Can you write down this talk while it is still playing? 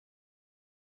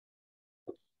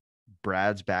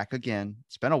Brad's back again.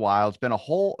 It's been a while. It's been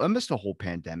almost a whole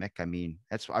pandemic. I mean,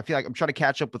 I feel like I'm trying to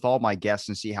catch up with all my guests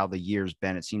and see how the year's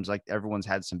been. It seems like everyone's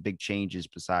had some big changes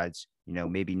besides,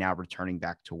 maybe now returning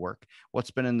back to work.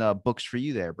 What's been in the books for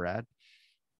you there, Brad?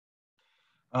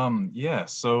 Yeah,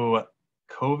 so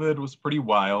COVID was pretty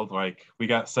wild. Like we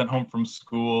got sent home from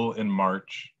school in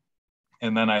March,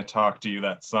 and then I talked to you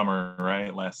that summer,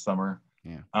 right? Last summer.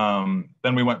 Yeah.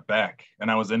 Then we went back and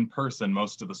I was in person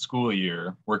most of the school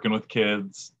year, working with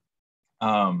kids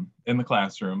in the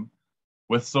classroom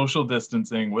with social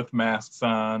distancing, with masks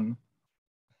on,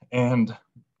 and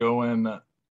going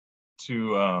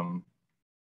to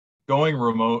going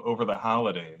remote over the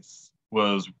holidays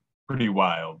was pretty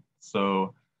wild.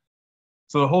 So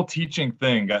the whole teaching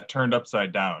thing got turned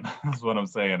upside down, is what I'm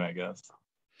saying, I guess.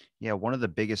 Yeah, one of the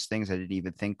biggest things I didn't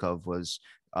even think of was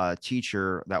a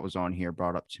teacher that was on here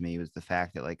brought up to me was the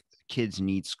fact that like kids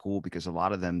need school because a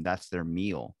lot of them that's their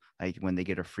meal, like when they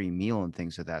get a free meal and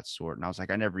things of that sort. And I was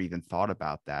like, I never even thought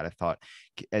about that. I thought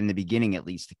in the beginning, at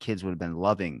least, the kids would have been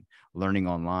loving learning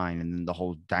online, and then the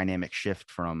whole dynamic shift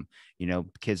from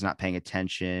kids not paying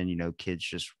attention, kids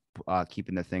just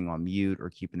keeping the thing on mute or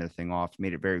keeping the thing off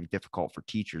made it very difficult for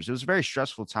teachers. It was a very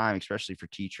stressful time, especially for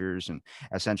teachers and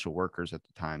essential workers at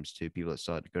the times too, people that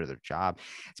still had to go to their job.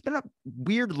 It's been a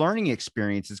weird learning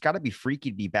experience. It's got to be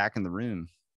freaky to be back in the room.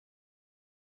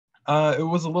 It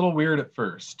was a little weird at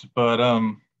first, but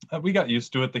we got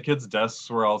used to it. The kids' desks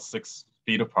were all 6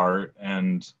 feet apart,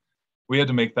 and we had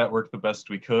to make that work the best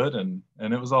we could, and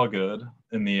it was all good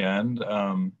in the end.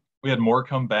 We had more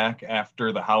come back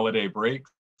after the holiday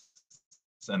breaks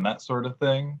and that sort of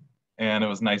thing, and it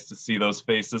was nice to see those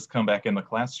faces come back in the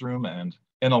classroom. And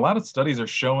a lot of studies are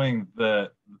showing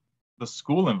that the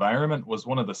school environment was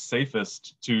one of the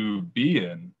safest to be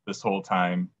in this whole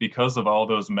time because of all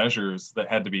those measures that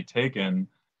had to be taken.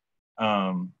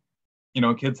 Um,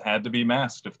 Kids had to be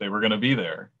masked if they were going to be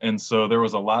there. And so there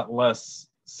was a lot less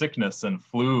sickness and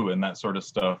flu and that sort of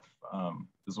stuff,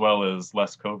 as well as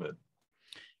less COVID.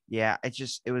 Yeah,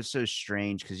 it was so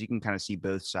strange because you can kind of see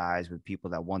both sides with people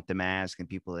that want the mask and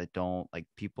people that don't. Like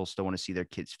people still want to see their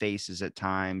kids' faces at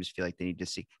times, feel like they need to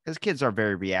see because kids are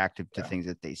very reactive to Yeah. things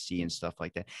that they see and stuff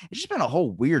like that. It's just been a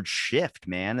whole weird shift,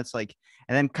 man. It's like,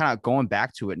 and then kind of going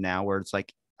back to it now where it's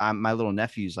like my little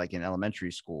nephew's like in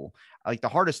elementary school. Like the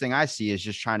hardest thing I see is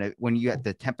just trying to when you have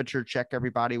the temperature check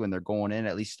everybody when they're going in,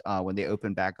 at least when they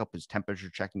open back up, is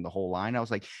temperature checking the whole line. I was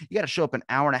like, you got to show up an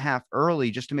hour and a half early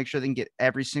just to make sure they can get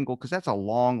every single because that's a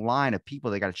long line of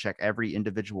people. They got to check every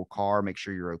individual car, make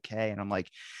sure you're okay. And I'm like,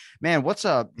 man, what's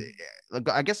up?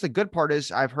 I guess the good part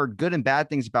is I've heard good and bad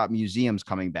things about museums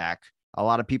coming back. A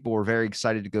lot of people were very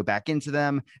excited to go back into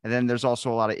them. And then there's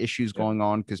also a lot of issues Yeah. going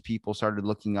on because people started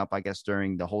looking up, I guess,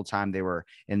 during the whole time they were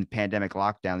in the pandemic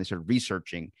lockdown, they started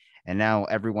researching. And now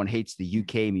everyone hates the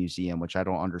UK museum, which I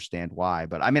don't understand why.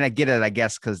 But I mean, I get it, I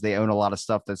guess, because they own a lot of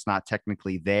stuff that's not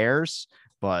technically theirs.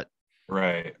 But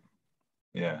Right.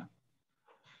 Yeah.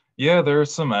 Yeah, there are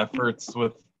some efforts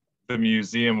with the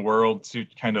museum world to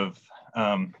kind of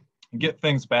um, get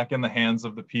things back in the hands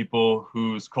of the people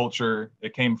whose culture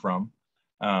it came from.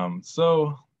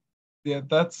 So yeah,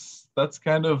 that's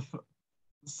kind of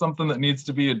something that needs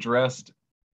to be addressed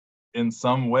in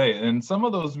some way. And some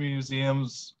of those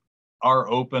museums are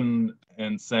open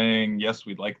and saying, yes,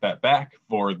 we'd like that back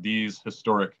for these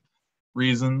historic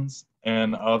reasons,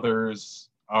 and others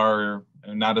are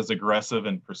not as aggressive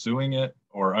in pursuing it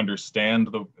or understand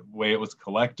the way it was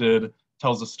collected,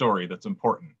 tells a story that's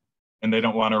important. And they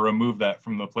don't want to remove that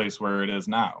from the place where it is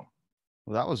now.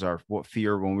 well, that was our what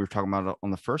fear when we were talking about it on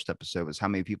the first episode was how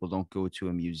many people don't go to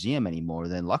a museum anymore.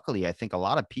 Then luckily, I think a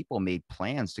lot of people made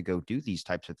plans to go do these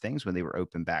types of things when they were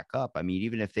open back up. I mean,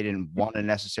 even if they didn't want to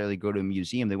necessarily go to a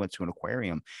museum, they went to an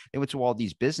aquarium. They went to all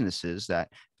these businesses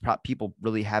that people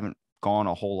really haven't gone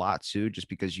a whole lot to just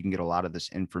because you can get a lot of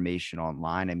this information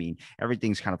online. I mean,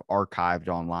 everything's kind of archived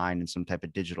online in some type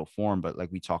of digital form, but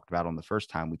like we talked about on the first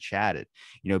time we chatted,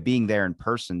 being there in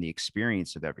person, the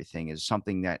experience of everything is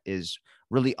something that is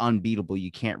really unbeatable.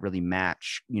 You can't really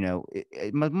match,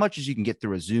 much as you can get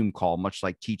through a Zoom call, much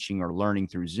like teaching or learning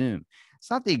through Zoom.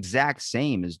 It's not the exact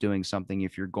same as doing something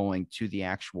if you're going to the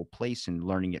actual place and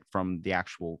learning it from the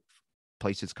actual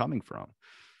place it's coming from.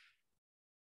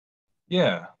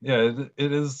 Yeah,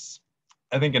 it is,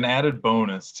 I think, an added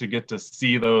bonus to get to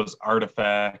see those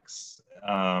artifacts.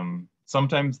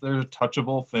 Sometimes they're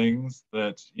touchable things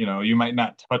that, you might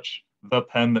not touch the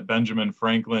pen that Benjamin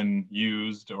Franklin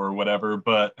used or whatever,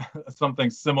 but something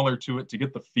similar to it to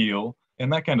get the feel.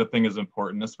 And that kind of thing is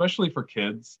important, especially for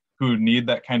kids who need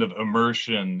that kind of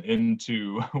immersion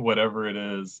into whatever it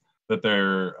is that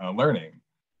they're learning.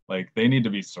 Like they need to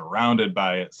be surrounded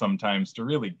by it sometimes to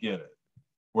really get it,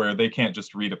 where they can't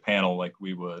just read a panel like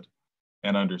we would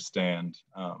and understand.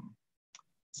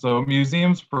 So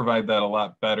museums provide that a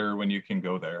lot better when you can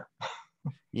go there.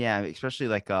 Yeah, especially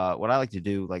like what I like to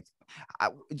do, like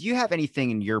do you have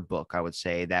anything in your book, I would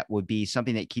say, that would be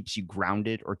something that keeps you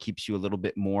grounded or keeps you a little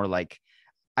bit more like,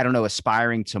 I don't know,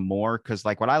 aspiring to more? Because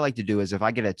like what I like to do is if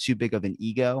I get a too big of an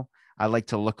ego, I like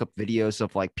to look up videos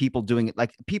of like people doing it.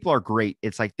 Like people are great.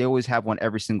 It's like they always have one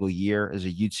every single year as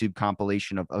a YouTube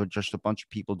compilation of just a bunch of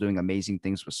people doing amazing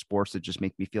things with sports that just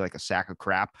make me feel like a sack of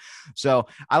crap. So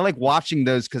I like watching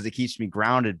those because it keeps me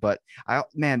grounded. But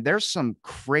man, there's some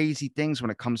crazy things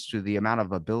when it comes to the amount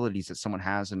of abilities that someone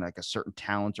has and like a certain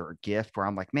talent or a gift where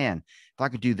I'm like, man, if I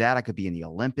could do that, I could be in the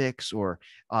Olympics. Or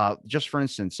just for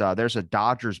instance, there's a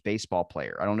Dodgers baseball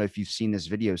player. I don't know if you've seen this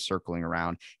video circling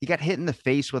around. He got hit in the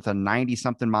face with a 90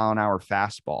 something mile an hour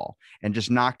fastball and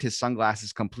just knocked his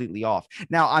sunglasses completely off.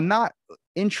 Now, I'm not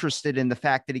interested in the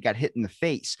fact that he got hit in the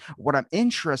face. What I'm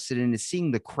interested in is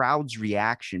seeing the crowd's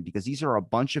reaction, because these are a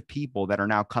bunch of people that are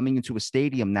now coming into a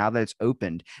stadium now that it's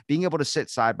opened, being able to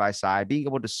sit side by side, being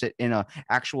able to sit in a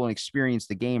actual and experience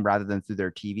the game rather than through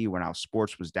their TV when our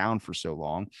sports was down for so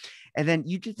long. And then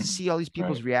you get to see all these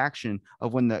people's Right. reaction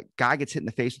of when the guy gets hit in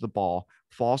the face with the ball,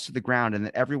 falls to the ground, and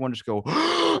then everyone just go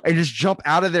and just jump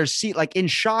out of their seat like in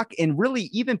shock. And really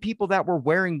even people that were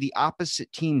wearing the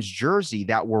opposite team's jersey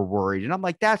that were worried. And I'm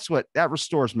like, that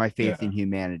restores my faith in Yeah.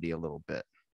 humanity a little bit.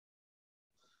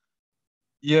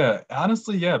 Yeah.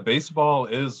 Honestly, yeah, baseball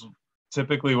is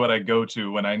typically what I go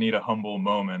to when I need a humble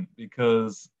moment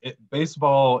because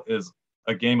baseball is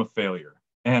a game of failure.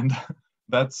 And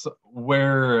that's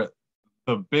where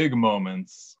the big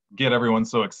moments get everyone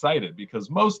so excited because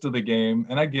most of the game,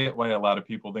 and I get why a lot of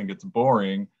people think it's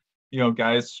boring,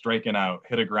 guys striking out,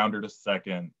 hit a grounder to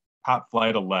second, pop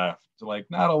fly to left, like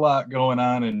not a lot going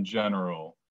on in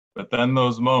general. But then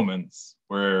those moments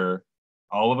where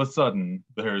all of a sudden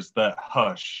there's that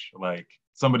hush, like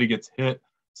somebody gets hit,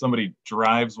 somebody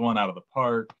drives one out of the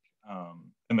park,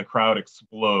 and the crowd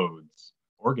explodes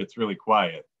or gets really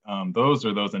quiet. Those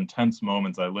are those intense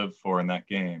moments I live for in that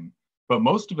game. But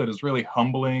most of it is really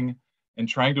humbling and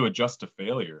trying to adjust to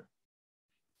failure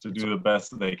to It's do the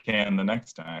best that they can the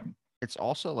next time. it's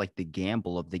also like the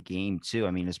gamble of the game too.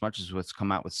 I mean, as much as what's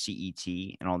come out with CET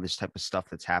and all this type of stuff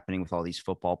that's happening with all these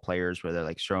football players, where they're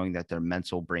like showing that their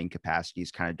mental brain capacity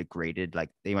is kind of degraded. Like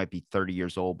they might be 30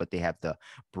 years old, but they have the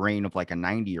brain of like a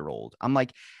 90-year-old. I'm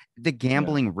like, the Yeah.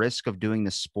 gambling risk of doing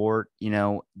the sport,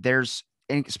 there's,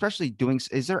 and especially doing,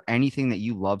 is there anything that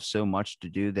you love so much to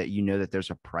do that you know that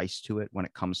there's a price to it when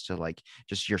it comes to like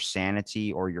just your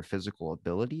sanity or your physical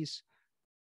abilities?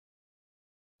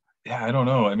 Yeah, I don't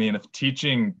know. I mean, if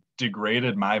teaching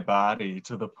degraded my body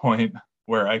to the point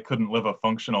where I couldn't live a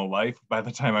functional life by the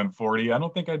time I'm 40, I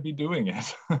don't think I'd be doing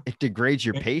it. It degrades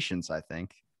your patience, I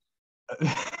think.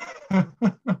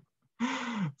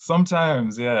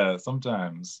 Sometimes, yeah,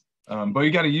 sometimes. But you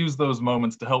got to use those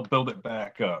moments to help build it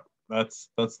back up. That's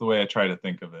the way I try to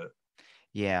think of it.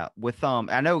 Yeah, with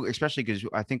I know especially because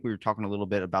I think we were talking a little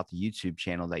bit about the YouTube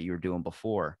channel that you were doing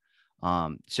before.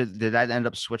 So did that end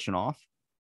up switching off?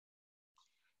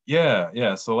 Yeah,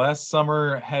 yeah. So last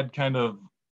summer had kind of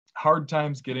hard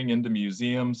times getting into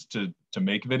museums to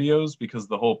make videos because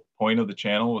the whole point of the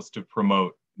channel was to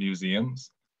promote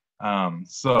museums.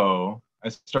 So I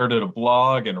started a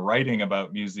blog and writing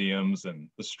about museums and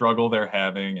the struggle they're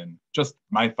having and just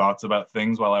my thoughts about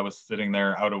things while I was sitting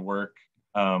there out of work,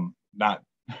 not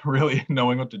really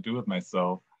knowing what to do with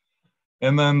myself.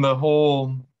 And then the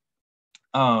whole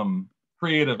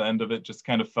creative end of it just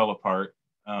kind of fell apart.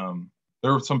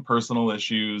 There were some personal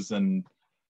issues and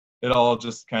it all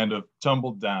just kind of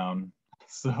tumbled down.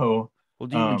 So Well,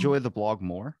 do you um, enjoy the blog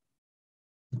more?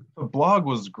 the blog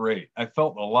was great. I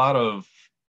felt a lot of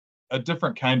a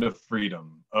different kind of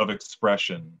freedom of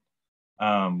expression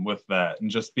with that, and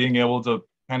just being able to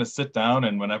kind of sit down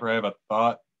and whenever I have a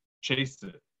thought, chase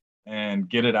it and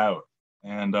get it out.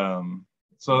 And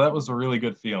so that was a really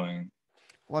good feeling.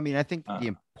 Well, I mean, I think Uh, the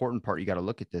important part you got to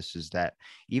look at this is that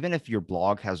even if your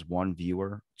blog has one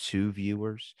viewer, two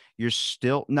viewers, you're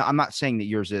still, no, I'm not saying that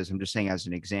yours is, I'm just saying as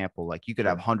an example, like you could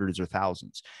have sure. hundreds or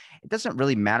thousands. It doesn't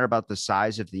really matter about the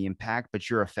size of the impact, but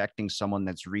you're affecting someone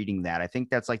that's reading that. I think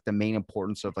that's like the main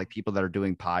importance of like people that are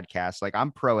doing podcasts. Like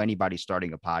I'm pro anybody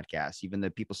starting a podcast, even though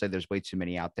people say there's way too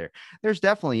many out there. There's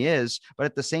definitely is, but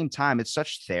at the same time, it's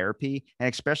such therapy.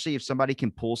 And especially if somebody can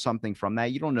pull something from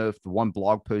that, you don't know if the one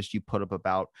blog post you put up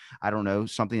about, I don't know,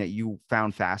 something something that you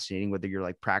found fascinating, whether you're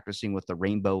like practicing with the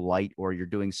rainbow light or you're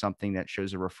doing something that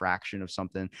shows a refraction of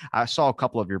something. I saw a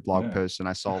couple of your blog Yeah. posts and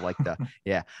I saw like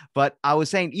yeah, but I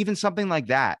was saying even something like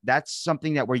that, that's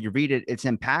something that where you read it, it's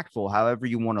impactful, however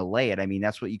you want to lay it. I mean,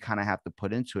 that's what you kind of have to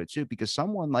put into it too, because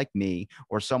someone like me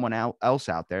or someone else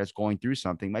out there that's going through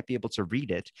something might be able to read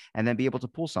it and then be able to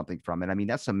pull something from it. I mean,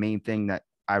 that's the main thing that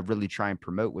I really try and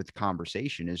promote with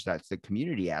conversation is that's the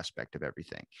community aspect of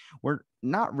everything. We're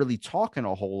not really talking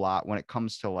a whole lot when it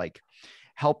comes to like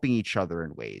helping each other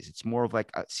in ways. It's more of like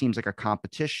it seems like a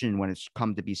competition when it's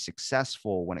come to be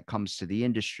successful, when it comes to the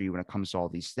industry, when it comes to all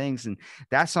these things. And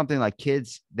that's something like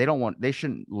kids, they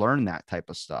shouldn't learn that type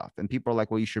of stuff. And people are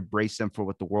like, well, you should brace them for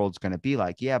what the world's going to be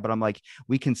like. Yeah, but I'm like,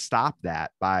 we can stop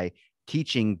that by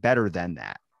teaching better than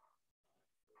that.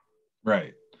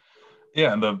 Right.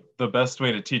 Yeah, and the best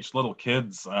way to teach little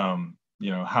kids,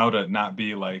 how to not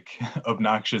be like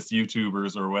obnoxious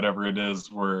YouTubers or whatever it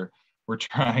is we're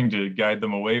trying to guide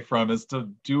them away from is to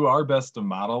do our best to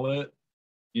model it,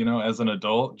 as an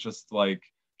adult, just like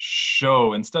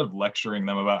show instead of lecturing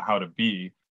them about how to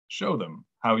be, show them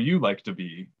how you like to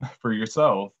be for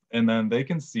yourself, and then they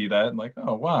can see that and like,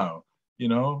 oh wow,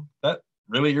 that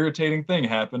really irritating thing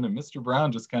happened, and Mr.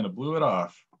 Brown just kind of blew it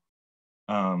off.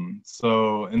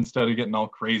 So instead of getting all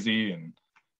crazy and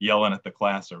yelling at the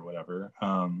class or whatever.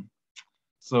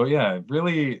 So yeah,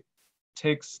 really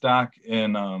take stock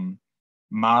in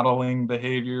modeling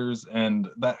behaviors, and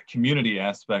that community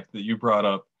aspect that you brought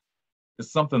up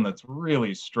is something that's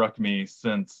really struck me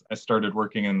since I started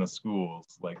working in the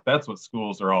schools. Like that's what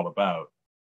schools are all about,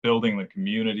 building the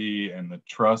community and the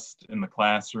trust in the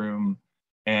classroom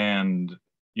and,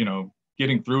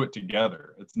 getting through it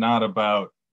together. It's not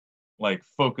about like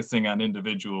focusing on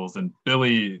individuals and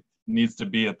Billy needs to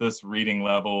be at this reading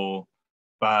level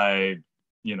by,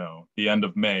 the end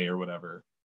of May or whatever.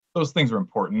 Those things are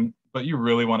important, but you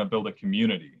really want to build a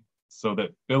community so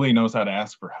that Billy knows how to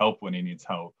ask for help when he needs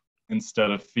help instead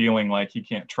of feeling like he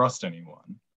can't trust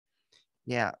anyone.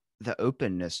 Yeah, the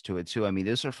openness to it too. I mean,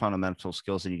 those are fundamental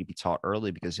skills that need to be taught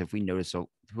early because if we notice, so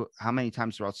how many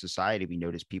times throughout society we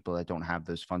notice people that don't have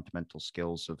those fundamental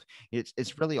skills of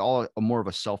it's really all a more of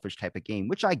a selfish type of game,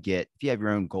 which I get. If you have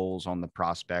your own goals on the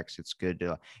prospects, it's good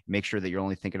to make sure that you're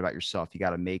only thinking about yourself. You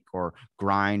got to make or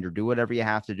grind or do whatever you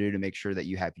have to do to make sure that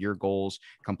you have your goals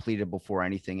completed before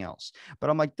anything else. But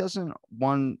I'm like, doesn't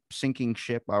one sinking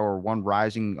ship or one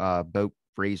rising boat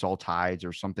raise all tides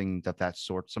or something of that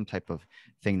sort, some type of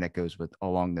thing that goes with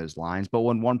along those lines. But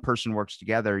when one person works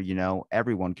together,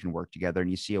 everyone can work together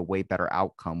and you see a way better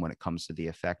outcome when it comes to the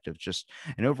effect of just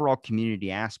an overall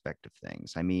community aspect of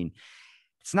things. I mean,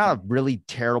 it's not a really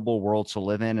terrible world to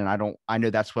live in. And I know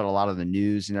that's what a lot of the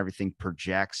news and everything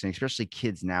projects, and especially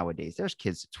kids nowadays. There's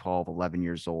kids at 12, 11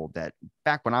 years old that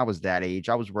back when I was that age,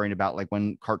 I was worrying about like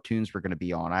when cartoons were going to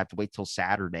be on. I have to wait till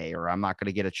Saturday, or I'm not going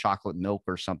to get a chocolate milk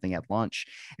or something at lunch.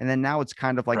 And then now it's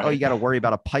kind of like, oh, you Right. got to worry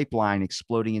about a pipeline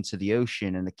exploding into the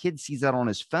ocean. And the kid sees that on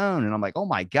his phone. And I'm like, oh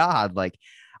my God, like,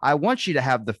 I want you to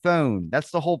have the phone. That's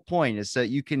the whole point is that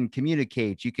you can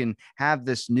communicate. You can have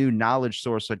this new knowledge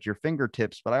source at your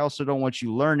fingertips, but I also don't want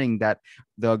you learning that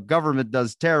the government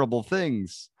does terrible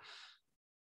things.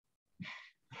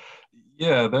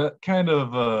 Yeah, that kind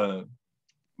of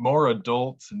more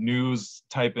adult news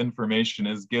type information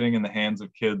is getting in the hands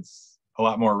of kids a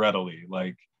lot more readily.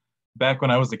 Like back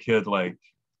when I was a kid, like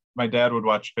my dad would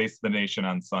watch Face the Nation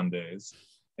on Sundays,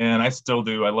 and I still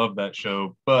do. I love that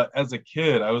show. But as a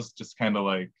kid, I was just kind of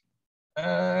like,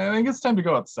 I think it's time to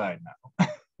go outside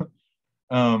now.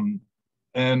 um,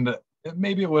 and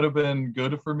maybe it would have been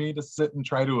good for me to sit and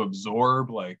try to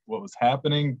absorb like what was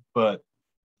happening, but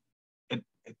it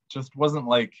just wasn't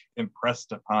like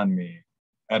impressed upon me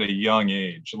at a young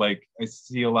age like I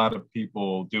see a lot of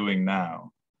people doing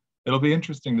now. It'll be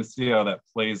interesting to see how that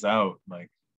plays out like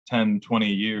 10, 20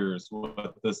 years,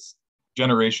 what this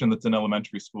generation that's in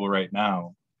elementary school right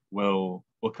now will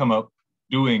come up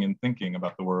doing and thinking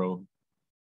about the world.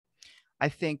 I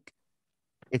think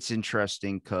it's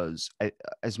interesting because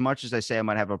as much as I say I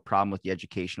might have a problem with the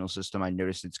educational system, I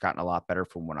noticed it's gotten a lot better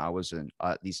from when I was in,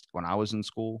 at least when I was in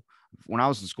school. When I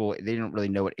was in school, they didn't really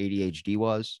know what ADHD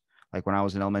was. Like when I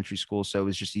was in elementary school, so it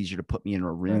was just easier to put me in a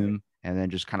Right. room and then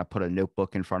just kind of put a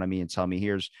notebook in front of me and tell me,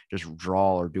 here's just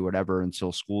draw or do whatever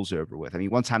until school's over with. I mean,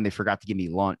 one time they forgot to give me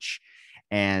lunch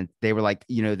and they were like,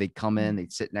 they'd come in,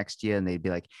 they'd sit next to you and they'd be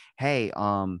like, hey,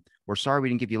 we're sorry we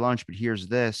didn't give you lunch, but here's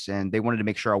this. And they wanted to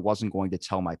make sure I wasn't going to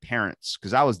tell my parents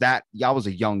because I was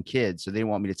a young kid. So they didn't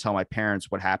want me to tell my parents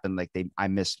what happened. Like I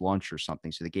missed lunch or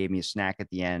something. So they gave me a snack at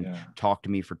the end, Yeah. talked to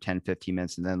me for 10, 15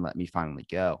 minutes, and then let me finally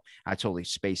go. I totally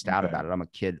spaced out Okay. about it. I'm a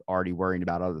kid already worrying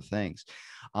about other things.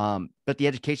 But the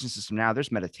education system now, there's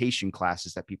meditation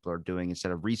classes that people are doing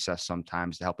instead of recess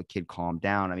sometimes to help a kid calm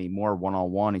down. I mean, more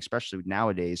one-on-one, especially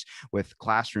nowadays with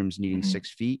classrooms needing Hmm.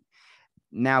 6 feet.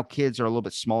 Now kids are a little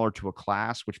bit smaller to a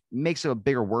class, which makes it a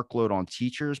bigger workload on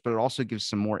teachers, but it also gives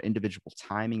some more individual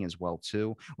timing as well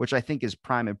too, which I think is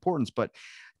prime importance. But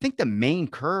I think the main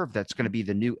curve that's going to be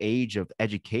the new age of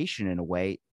education in a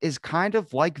way is kind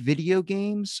of like video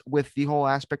games with the whole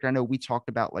aspect. I know we talked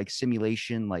about like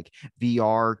simulation, like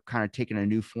VR kind of taking a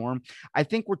new form. I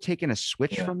think we're taking a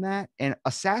switch Yeah. from that. And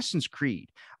Assassin's Creed,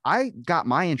 I got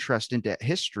my interest into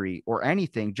history or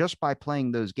anything just by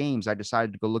playing those games. I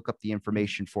decided to go look up the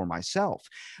information for myself.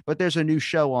 But there's a new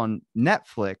show on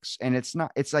Netflix, and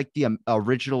it's like the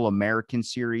original American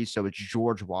series. So it's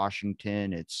George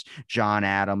Washington, it's John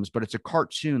Adams, but it's a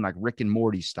cartoon like Rick and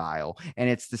Morty style. And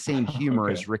it's the same humor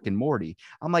Okay. as Rick and Morty.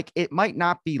 I'm like, it might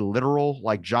not be literal,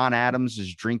 like John Adams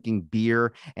is drinking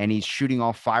beer and he's shooting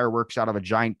off fireworks out of a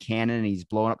giant cannon and he's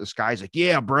blowing up the sky. He's like,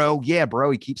 yeah, bro. Yeah,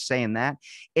 bro. He keeps saying that.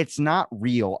 It's not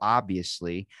real,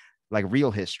 obviously, like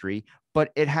real history,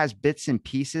 but it has bits and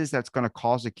pieces that's going to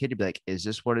cause a kid to be like, is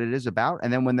this what it is about?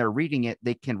 And then when they're reading it,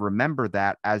 they can remember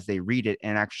that as they read it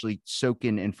and actually soak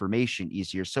in information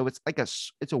easier. So it's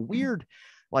a weird,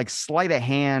 like sleight of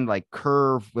hand, like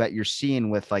curve that you're seeing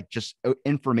with like just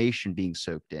information being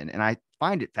soaked in. And I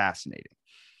find it fascinating.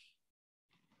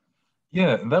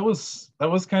 Yeah, that was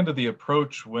kind of the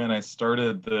approach when I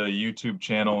started the YouTube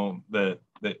channel that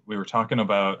we were talking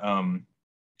about.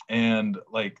 And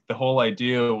like the whole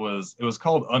idea was it was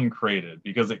called Uncrated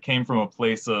because it came from a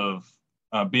place of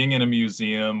being in a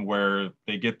museum where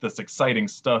they get this exciting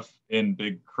stuff in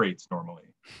big crates normally.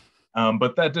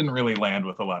 But that didn't really land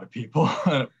with a lot of people,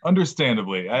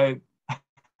 understandably. I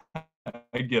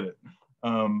get it.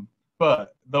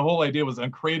 But the whole idea was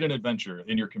create an adventure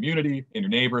in your community, in your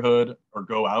neighborhood, or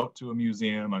go out to a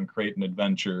museum and create an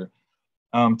adventure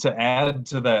to add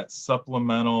to that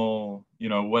supplemental,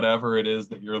 whatever it is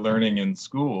that you're learning in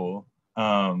school.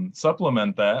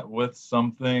 Supplement that with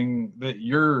something that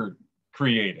you're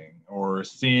creating or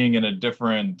seeing in a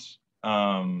different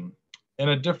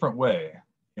way,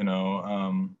 you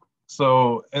know.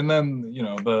 So, and then,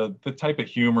 the type of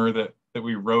humor that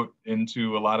we wrote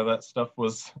into a lot of that stuff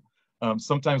was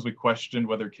sometimes we questioned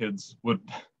whether kids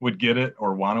would get it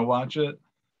or want to watch it.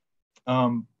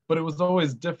 But it was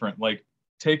always different, like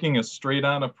taking a straight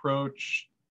on approach,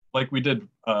 like we did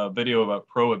a video about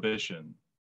prohibition.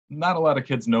 Not a lot of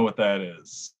kids know what that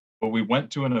is, but we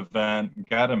went to an event,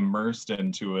 got immersed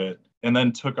into it, and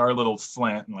then took our little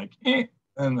slant and like,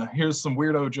 and here's some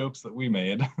weirdo jokes that we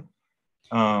made.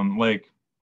 Like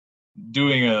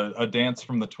doing a dance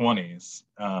from the 20s.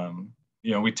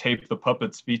 We taped the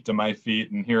puppet's feet to my feet,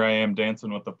 and here I am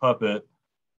dancing with the puppet.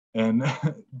 And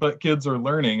but kids are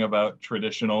learning about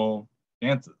traditional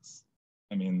dances.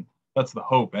 I mean, that's the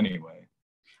hope anyway.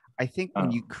 I think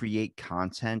when you Um, create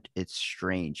content, it's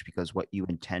strange because what you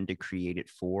intend to create it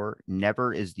for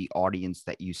never is the audience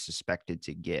that you suspected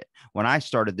to get. When I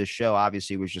started this show,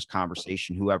 obviously it was just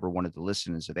conversation. Whoever wanted to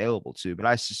listen is available to, but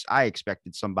I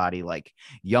expected somebody like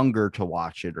younger to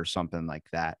watch it or something like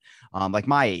that, like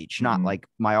my age, not mhm, like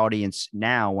my audience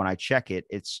now. When I check it,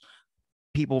 it's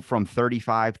people from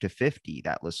 35 to 50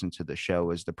 that listen to the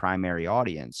show as the primary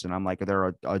audience. And I'm like, there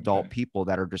are adult okay. people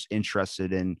that are just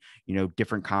interested in,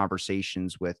 different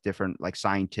conversations with different like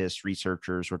scientists,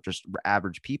 researchers, or just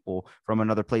average people from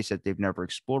another place that they've never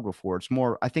explored before. It's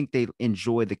more, I think they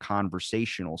enjoy the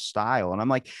conversational style. And I'm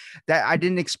like, that I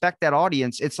didn't expect that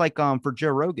audience. It's like for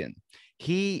Joe Rogan,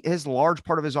 his large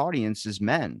part of his audience is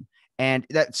men. And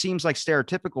that seems like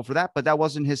stereotypical for that, but that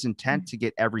wasn't his intent Mm, to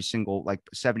get every single, like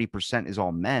 70% is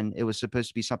all men. It was supposed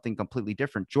to be something completely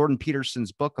different. Jordan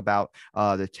Peterson's book about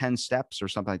the 10 steps or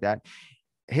something like that,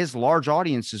 his large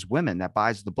audience is women that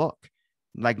buys the book.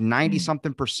 Like 90 mm,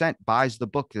 something percent buys the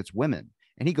book that's women.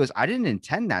 And he goes, I didn't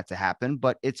intend that to happen,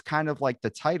 but it's kind of like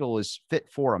the title is fit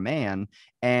for a man.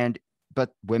 And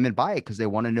but women buy it because they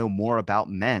want to know more about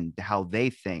men, how they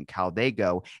think, how they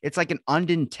go. It's like an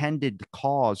unintended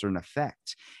cause or an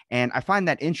effect. And I find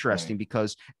that interesting right.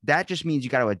 because that just means you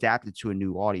got to adapt it to a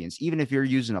new audience. Even if you're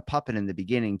using a puppet in the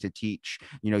beginning to teach,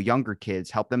 younger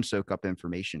kids, help them soak up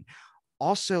information.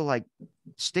 Also, like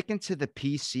sticking to the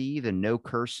PC, the no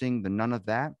cursing, the none of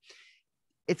that,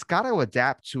 it's got to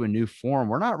adapt to a new form.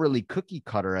 We're not really cookie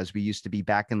cutter as we used to be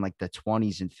back in like the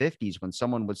 20s and 50s when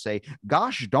someone would say,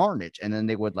 gosh darn it. And then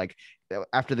they would like,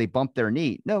 after they bump their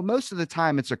knee. No, most of the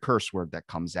time it's a curse word that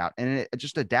comes out and it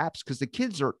just adapts because the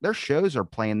kids are, their shows are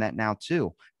playing that now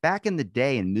too. Back in the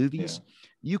day in Yeah. movies,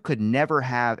 you could never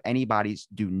have anybody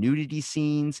do nudity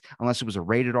scenes unless it was a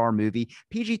rated R movie.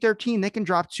 PG-13, they can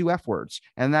drop 2 F words,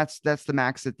 and that's the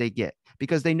max that they get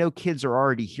because they know kids are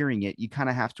already hearing it. You kind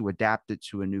of have to adapt it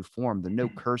to a new form. The no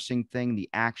cursing thing, the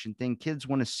action thing, kids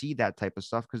want to see that type of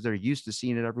stuff because they're used to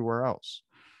seeing it everywhere else.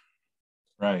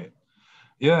 Right.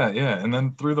 Yeah, yeah. And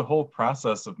then through the whole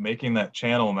process of making that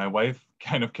channel, my wife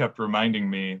kind of kept reminding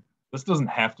me, this doesn't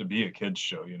have to be a kids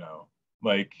show, you know.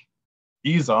 Like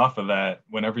ease off of that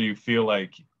whenever you feel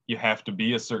like you have to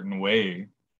be a certain way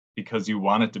because you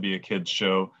want it to be a kids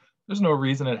show. There's no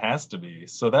reason it has to be.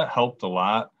 So that helped a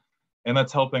lot. And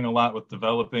that's helping a lot with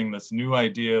developing this new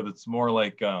idea that's more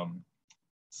like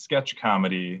sketch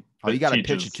comedy Oh, you that got to pitch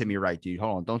it teaches. to me right, dude.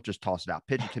 Hold on. Don't just toss it out.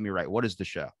 Pitch it to me right. What is the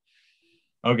show?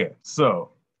 Okay,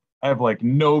 so I have like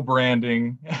no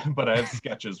branding, but I have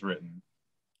sketches written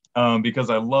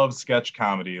because I love sketch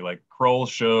comedy, like Kroll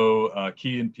Show,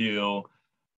 Key and Peele,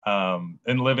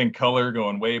 In Living Color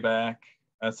going way back,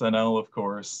 SNL, of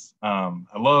course. I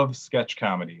love sketch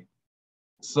comedy.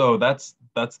 So that's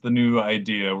the new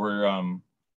idea. We're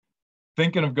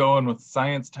thinking of going with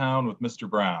Science Town with Mr.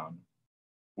 Brown,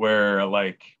 where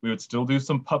like we would still do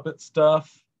some puppet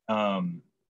stuff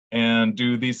and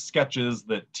do these sketches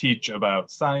that teach about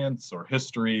science or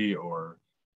history or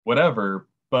whatever,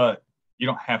 but you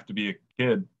don't have to be a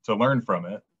kid to learn from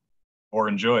it or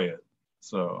enjoy it.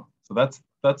 So that's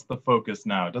the focus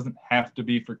now. It doesn't have to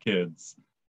be for kids.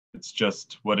 It's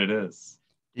just what it is.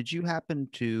 Did you happen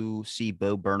to see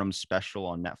Bo Burnham's special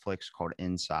on Netflix called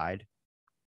Inside?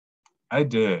 I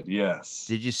did, yes.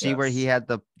 Did you see where he Yes.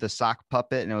 had the sock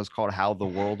puppet and it was called How the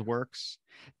World Works?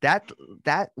 That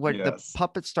what the Yes.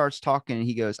 puppet starts talking and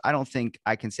he goes, I don't think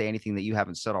I can say anything that you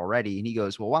haven't said already. And he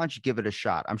goes, well, why don't you give it a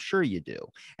shot? I'm sure you do.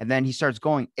 And then he starts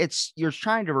going, it's you're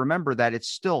trying to remember that it's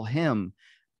still him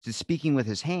just speaking with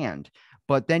his hand.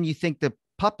 But then you think the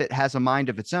puppet has a mind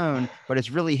of its own, but it's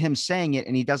really him saying it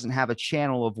and he doesn't have a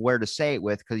channel of where to say it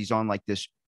with because he's on like this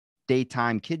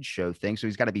daytime kids show thing. So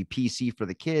he's got to be PC for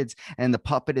the kids. And the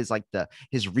puppet is like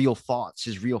his real thoughts,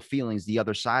 his real feelings, the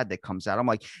other side that comes out. I'm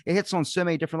like, it hits on so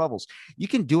many different levels. You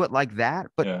can do it like that,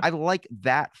 but Yeah. I like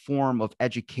that form of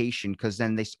education because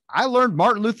then I learned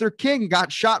Martin Luther King got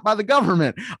shot by the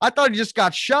government. I thought he just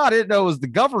got shot. I didn't know it was the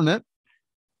government.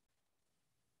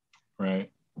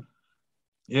 Right.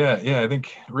 Yeah, yeah. I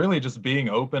think really just being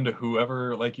open to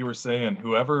whoever, like you were saying,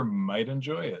 whoever might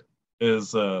enjoy it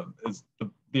is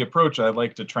the approach I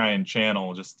like to try and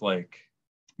channel, just like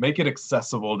make it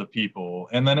accessible to people.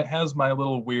 And then it has my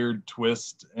little weird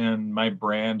twist and my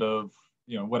brand of,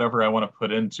 you know, whatever I want to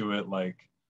put into it. Like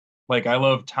I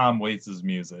love Tom Waits's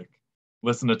music.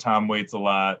 Listen to Tom Waits a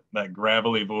lot. That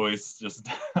gravelly voice, just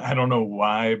I don't know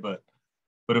why, but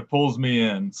it pulls me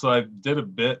in. So I did a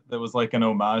bit that was like an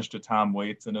homage to Tom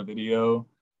Waits in a video,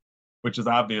 which is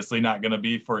obviously not going to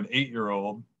be for an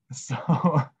 8-year-old.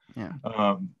 So Yeah.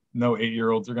 no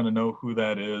 8-year-olds are going to know who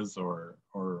that is or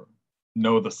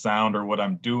know the sound or what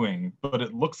I'm doing, but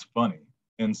it looks funny.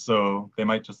 And so they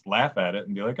might just laugh at it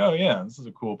and be like, oh yeah, this is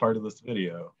a cool part of this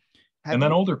video. Have And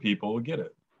then you older people will get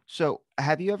it. So,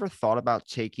 have you ever thought about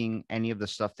taking any of the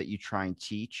stuff that you try and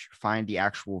teach, find the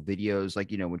actual videos,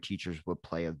 like, when teachers would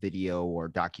play a video or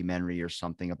documentary or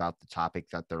something about the topic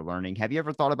that they're learning? Have you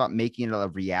ever thought about making it a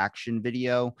reaction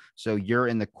video? So you're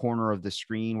in the corner of the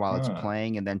screen while it's Huh.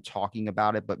 playing and then talking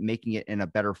about it, but making it in a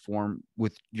better form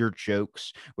with your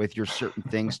jokes, with your certain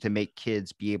things to make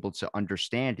kids be able to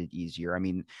understand it easier. I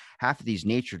mean, half of these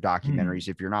nature Hmm. documentaries,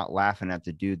 if you're not laughing at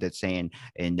the dude that's saying,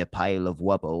 in the pile of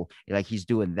wubble, like he's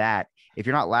doing that. If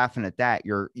you're not laughing at that,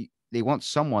 they want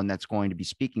someone that's going to be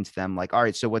speaking to them like, all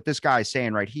right, so what this guy is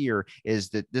saying right here is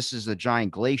that this is a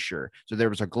giant glacier. So there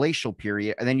was a glacial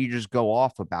period, and then you just go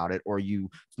off about it, or you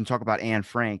can talk about Anne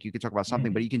Frank, you can talk about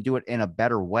something, but Hmm. you can do it in a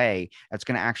better way that's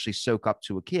going to actually soak up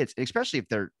to a kids, especially if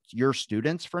they're your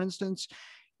students, for instance.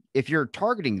 If you're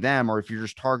targeting them or if you're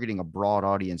just targeting a broad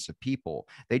audience of people,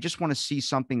 they just want to see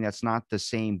something that's not the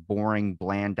same boring,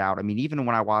 bland out. I mean, even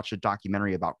when I watch a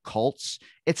documentary about cults,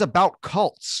 it's about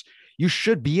cults. You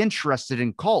should be interested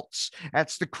in cults.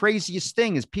 That's the craziest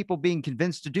thing is people being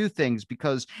convinced to do things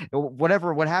because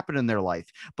whatever would happen in their life.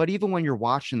 But even when you're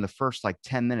watching the first like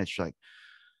 10 minutes, you're like,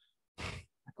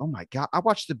 oh my God, I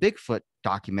watched the Bigfoot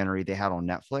documentary they had on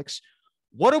Netflix.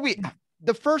 What are we?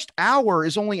 The first hour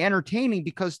is only entertaining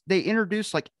because they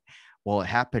introduce like well, it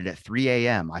happened at 3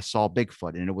 a.m. I saw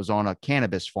Bigfoot and it was on a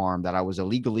cannabis farm that I was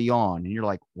illegally on. And you're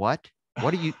like, what?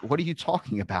 What are you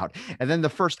talking about? And then the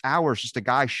first hour is just a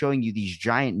guy showing you these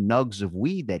giant nugs of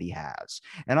weed that he has.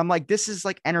 And I'm like, this is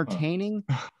like Huh. entertaining,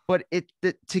 but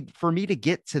for me to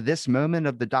get to this moment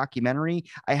of the documentary,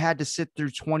 I had to sit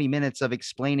through 20 minutes of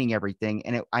explaining everything.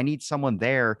 And I need someone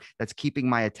there that's keeping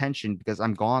my attention because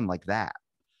I'm gone like that.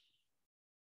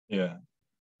 Yeah.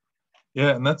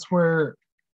 Yeah, and that's where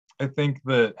I think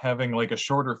that having like a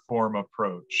shorter form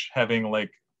approach, having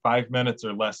like 5 minutes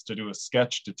or less to do a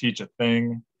sketch to teach a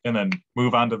thing, and then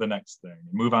move on to the next thing,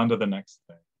 move on to the next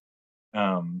thing.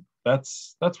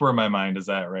 That's where my mind is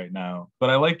at right now. But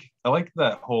I like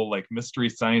that whole like mystery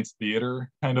science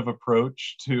theater kind of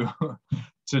approach to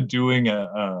to doing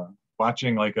a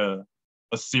watching like a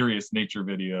serious nature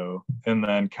video and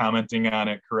then commenting on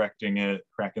it, correcting it,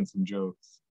 cracking some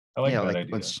jokes. I like Yeah, that like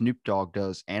when idea. Snoop Dogg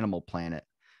does Animal Planet,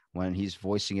 when he's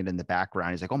voicing it in the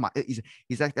background, he's like, "Oh my,"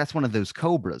 he's like, "That's one of those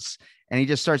cobras," and he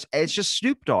just starts. It's just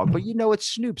Snoop Dogg, but it's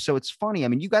Snoop, so it's funny. I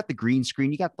mean, you got the green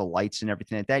screen, you got the lights and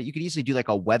everything like that. You could easily do like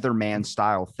a weatherman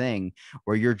style thing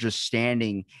where you're just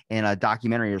standing in a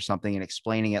documentary or something and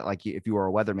explaining it like if you were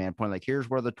a weatherman, pointing like, "Here's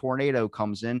where the tornado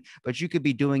comes in," but you could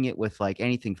be doing it with like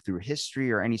anything through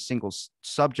history or any single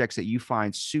subjects that you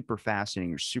find super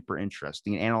fascinating or super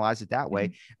interesting, and analyze it that way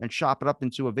Mhm. and chop it up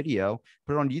into a video,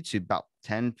 put it on YouTube about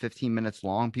 10-15 minutes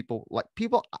long. People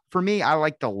for me, I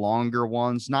like the longer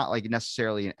ones, not like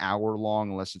necessarily an hour long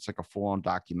unless it's like a full-on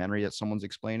documentary that someone's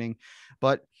explaining.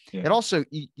 But it Yeah, also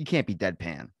you can't be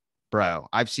deadpan. Bro,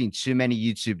 I've seen too many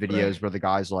YouTube videos right. where the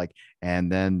guy's like,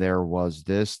 and then there was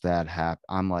this that happened.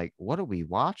 I'm like, what are we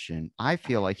watching? I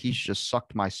feel like he's just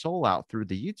sucked my soul out through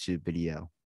the YouTube video.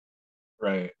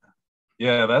 Right.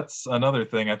 Yeah, that's another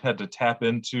thing I've had to tap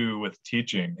into with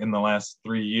teaching in the last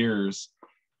 3 years.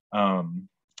 Um,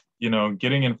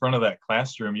 getting in front of that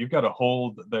classroom, you've got to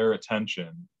hold their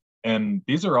attention. And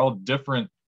these are all different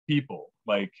people.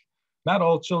 Like, not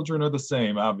all children are the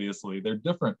same, obviously. They're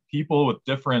different people with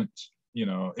different,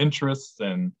 interests,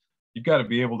 and you've got to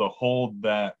be able to hold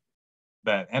that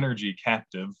energy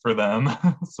captive for them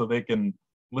so they can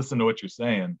listen to what you're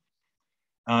saying.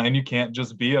 And you can't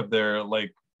just be up there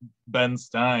like Ben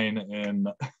Stein in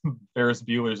Ferris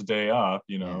Bueller's Day Off,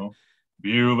 Yeah.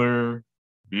 Bueller,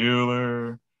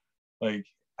 Bueller. Like,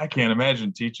 I can't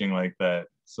imagine teaching like that.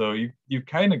 So you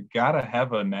kind of got to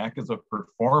have a knack as a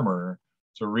performer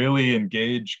to really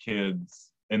engage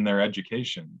kids in their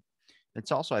education.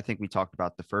 It's also, I think we talked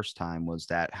about the first time was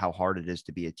that how hard it is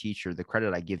to be a teacher. The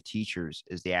credit I give teachers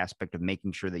is the aspect of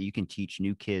making sure that you can teach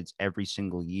new kids every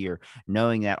single year,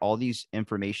 knowing that all these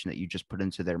information that you just put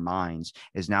into their minds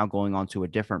is now going on to a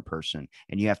different person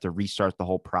and you have to restart the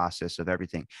whole process of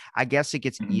everything. I guess it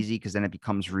gets Mhm. easy because then it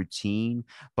becomes routine,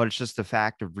 but it's just the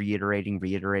fact of reiterating,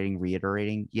 reiterating,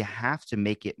 reiterating. You have to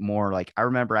make it more like I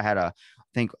remember I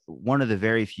think one of the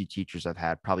very few teachers I've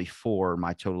had, probably four,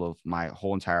 my total of my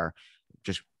whole entire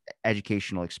just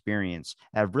educational experience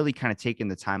have really kind of taken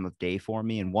the time of day for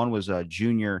me. And one was a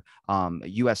junior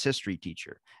U.S. history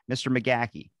teacher, Mr.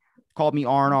 McGackey. Called me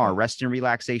R&R, Okay. rest and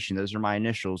relaxation. Those are my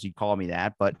initials. He'd call me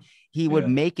that, but he would Yeah.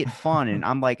 make it fun. And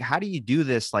I'm like, how do you do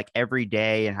this like every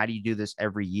day? And how do you do this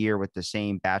every year with the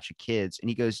same batch of kids? And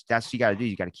he goes, that's what you got to do.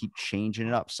 You got to keep changing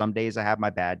it up. Some days I have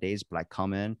my bad days, but I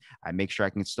come in, I make sure I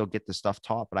can still get the stuff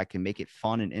taught, but I can make it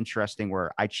fun and interesting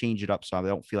where I change it up so I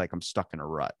don't feel like I'm stuck in a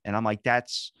rut. And I'm like,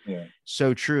 that's Yeah.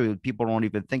 so true. People don't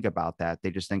even think about that.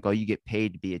 They just think, oh, you get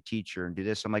paid to be a teacher and do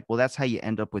this. I'm like, well, that's how you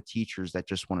end up with teachers that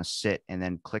just want to sit and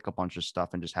then click a bunch of stuff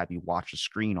and just have you watch a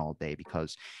screen all day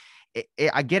because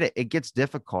I get it. It gets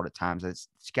difficult at times. It's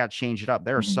got to change it up.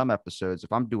 There are Mhm. some episodes,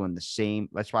 if I'm doing the same,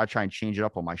 that's why I try and change it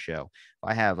up on my show. If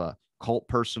I have a cult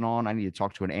person on, I need to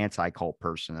talk to an anti-cult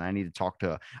person. And I need to talk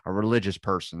to a religious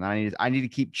person. I need to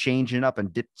keep changing up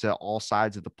and dip to all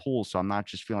sides of the pool. So I'm not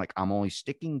just feeling like I'm only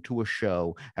sticking to a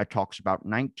show that talks about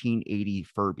 1980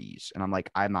 Furbies. And I'm like,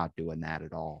 I'm not doing that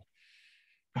at all.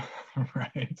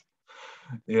 Right.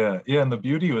 Yeah, yeah, and the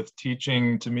beauty with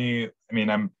teaching to me, I mean,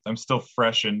 I'm still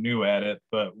fresh and new at it,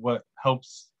 but what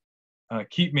helps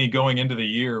keep me going into the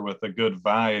year with a good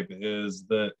vibe is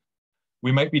that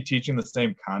we might be teaching the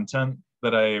same content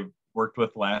that I worked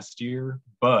with last year,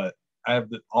 but I have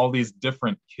all these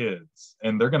different kids,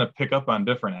 and they're going to pick up on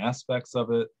different aspects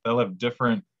of it. They'll have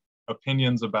different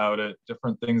opinions about it,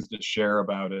 different things to share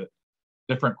about it,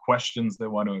 different questions they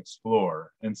want to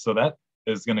explore. And so that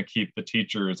is going to keep the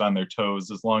teachers on their toes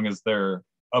as long as they're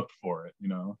up for it.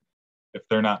 If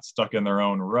they're not stuck in their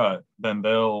own rut, then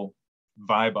they'll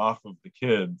vibe off of the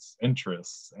kids'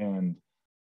 interests. And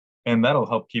and that'll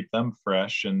help keep them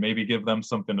fresh and maybe give them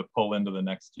something to pull into the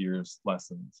next year's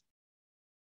lessons.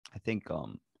 I think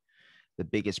the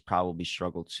biggest probably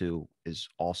struggle too is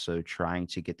also trying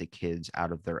to get the kids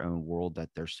out of their own world that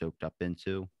they're soaked up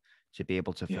into to be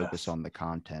able to focus Yes. on the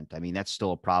content. I mean, that's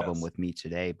still a problem Yes. with me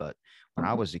today, but when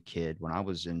I was a kid, when I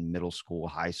was in middle school,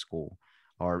 high school,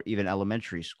 or even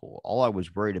elementary school, all I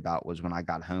was worried about was when I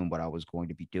got home, what I was going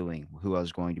to be doing, who I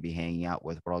was going to be hanging out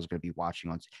with, what I was going to be watching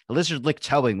on. Lizard Lick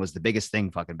Towing was the biggest thing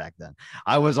fucking back then.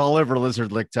 I was all over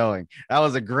Lizard Lick Towing. That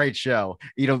was a great show.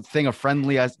 You know, thing of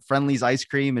Friendly's ice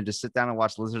cream and just sit down and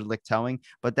watch Lizard Lick Towing.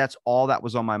 But that's all that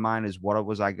was on my mind is what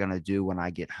was I going to do when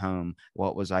I get home?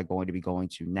 What was I going to be going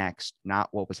to next? Not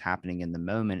what was happening in the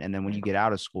moment. And then when you get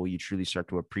out of school, you truly start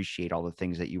to appreciate all the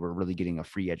things that you were really getting a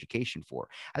free education for.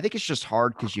 I think it's just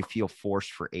hard because you feel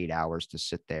forced for 8 hours to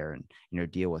sit there and, you know,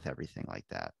 deal with everything like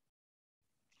that.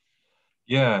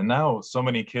 Yeah, now so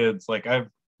many kids, like I've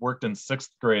worked in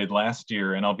sixth grade last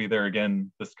year and I'll be there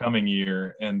again this coming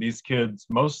year. And these kids,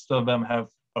 most of them have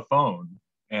a phone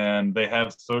and they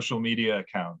have social media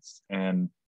accounts. And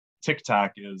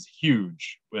TikTok is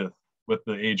huge with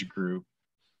the age group.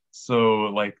 So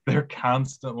like they're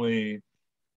constantly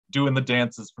doing the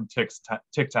dances from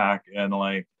TikTok and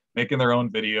like making their own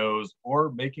videos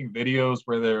or making videos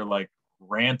where they're like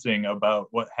ranting about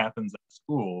what happens at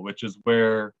school, which is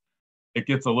where it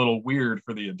gets a little weird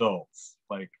for the adults.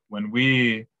 Like when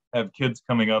we have kids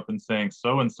coming up and saying,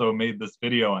 so and so made this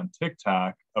video on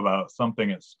TikTok about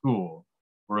something at school,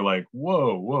 we're like,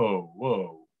 whoa, whoa,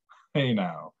 whoa. Hey,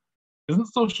 now,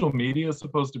 isn't social media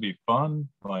supposed to be fun?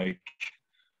 Like,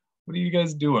 what are you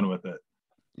guys doing with it?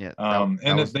 Yeah,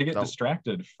 that was They get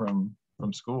distracted from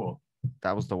school.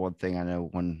 that was the one thing I know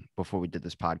when before we did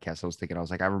this podcast, I was thinking, I was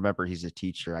like, I remember he's a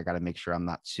teacher. I got to make sure I'm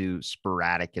not too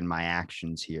sporadic in my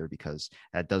actions here because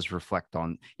that does reflect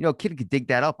on, you know, a kid could dig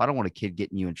that up. I don't want a kid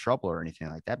getting you in trouble or anything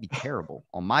like that. That'd be terrible.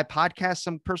 On my podcast,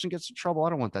 some person gets in trouble. I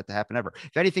don't want that to happen ever.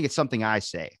 If anything, it's something I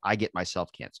say, I get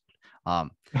myself canceled.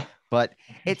 Um, but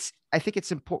I think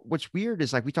it's important. What's weird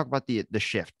is like we talk about the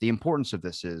shift. The importance of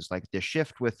this is like the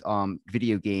shift with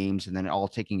video games and then all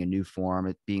taking a new form,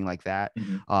 it being like that,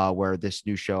 Mhm. where this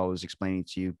new show I was explaining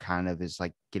to you kind of is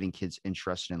like getting kids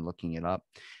interested in looking it up.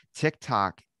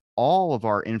 TikTok, all of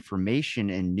our information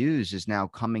and news is now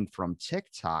coming from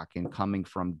TikTok and coming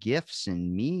from GIFs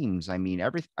and memes. I mean,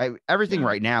 everything Yeah.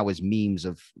 right now is memes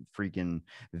of freaking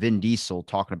Vin Diesel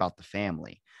talking about the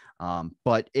family.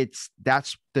 But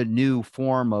that's the new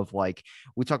form of like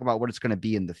we talk about what it's going to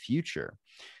be in the future.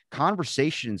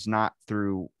 Conversations not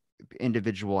through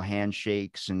individual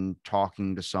handshakes and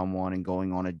talking to someone and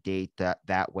going on a date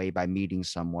that way by meeting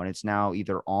someone. It's now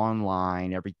either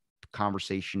online. Every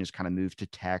conversation is kind of moved to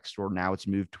text, or now it's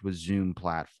moved to a Zoom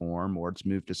platform, or it's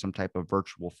moved to some type of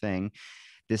virtual thing.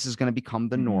 This is going to become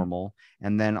the Mm-hmm. normal.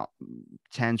 And then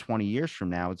 10, 20 years from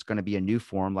now, it's going to be a new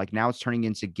form. Like now it's turning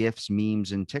into GIFs,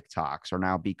 memes, and TikToks are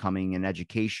now becoming an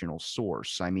educational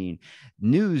source. I mean,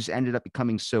 news ended up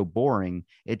becoming so boring.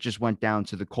 It just went down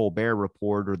to the Colbert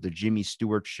Report or the Jimmy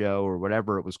Stewart Show or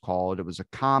whatever it was called. It was a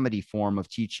comedy form of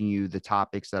teaching you the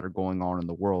topics that are going on in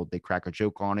the world. They crack a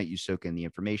joke on it, you soak in the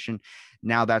information.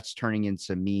 Now that's turning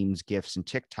into memes, GIFs, and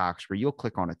TikToks where you'll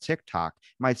click on a TikTok,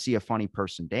 might see a funny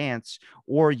person dance,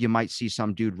 or you might see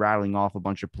some dude rattling off a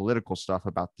bunch of political stuff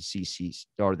about the CC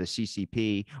or the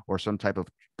CCP or some type of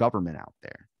government out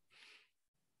there.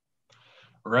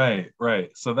 Right, right.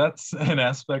 So that's an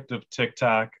aspect of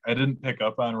TikTok I didn't pick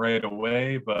up on right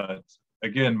away, but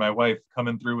again, my wife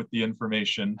coming through with the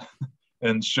information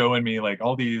and showing me like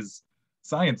all these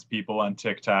science people on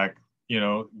TikTok,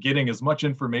 getting as much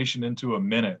information into a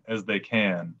minute as they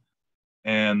can.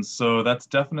 And so that's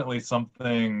definitely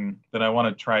something that I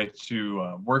want to try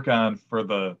to work on for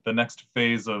the next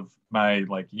phase of my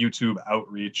like YouTube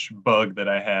outreach bug that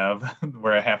I have,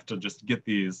 where I have to just get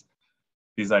these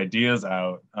ideas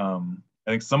out. I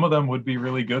think some of them would be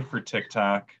really good for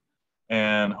TikTok,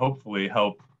 and hopefully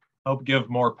help give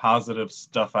more positive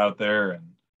stuff out there, and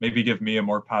maybe give me a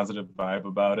more positive vibe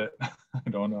about it. I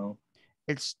don't know.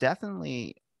 It's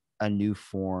definitely a new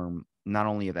form, not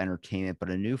only of entertainment, but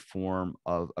a new form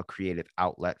of a creative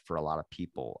outlet for a lot of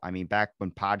people. I mean, back when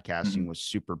podcasting Mhm. was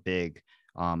super big,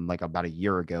 like about a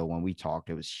year ago when we talked,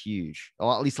 it was huge,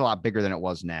 well, at least a lot bigger than it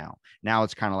was now. Now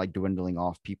it's kind of like dwindling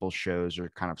off. People's shows are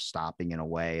kind of stopping in a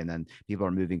way, and then people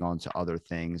are moving on to other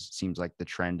things. It seems like the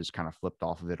trend is kind of flipped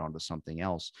off of it onto something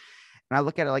else. And I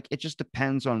look at it like it just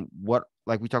depends on what,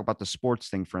 like we talk about the sports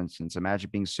thing, for instance. Imagine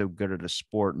being so good at a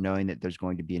sport, knowing that there's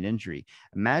going to be an injury.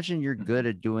 Imagine you're good Mhm.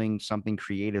 at doing something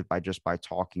creative by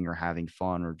talking or having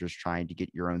fun or just trying to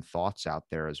get your own thoughts out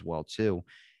there as well, too.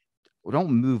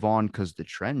 don't move on because the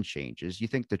trend changes. You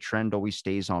think the trend always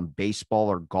stays on baseball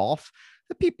or golf?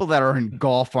 The people that are in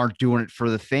golf aren't doing it for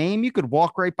the fame. You could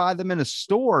walk right by them in a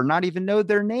store, not even know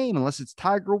their name unless it's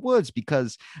Tiger Woods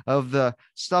because of the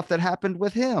stuff that happened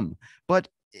with him. But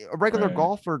a regular Right.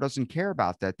 golfer doesn't care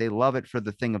about that. They love it for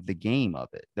the thing of the game of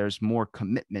it. There's more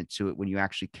commitment to it when you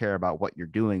actually care about what you're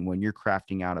doing, when you're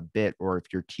crafting out a bit or if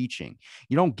you're teaching.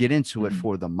 You don't get into it Mhm.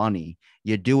 for the money.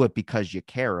 You do it because you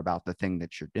care about the thing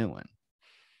that you're doing.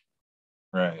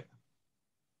 Right.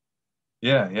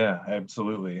 Yeah, yeah,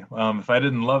 absolutely. If I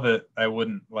didn't love it, I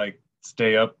wouldn't like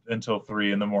stay up until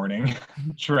 3 in the morning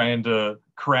trying to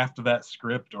craft that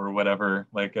script or whatever,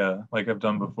 like I've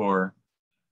done before.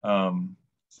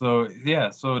 So yeah,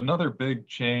 so another big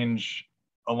change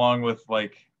along with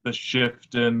like the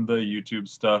shift in the YouTube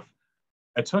stuff,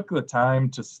 I took the time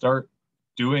to start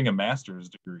doing a master's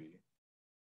degree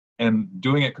and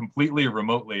doing it completely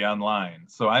remotely online.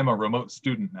 So I'm a remote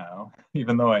student now,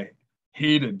 even though I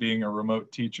hated being a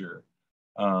remote teacher.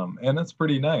 And it's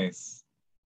pretty nice.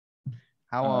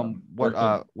 How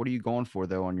Working what are you going for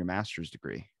though on your master's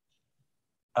degree?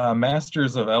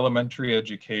 Masters of Elementary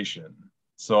Education.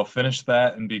 So I'll finish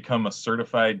that and become a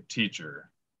certified teacher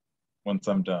once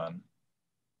I'm done.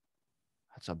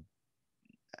 That's a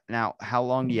Now, how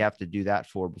long do you have to do that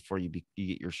for before you get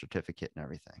your certificate and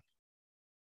everything?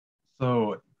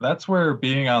 So that's where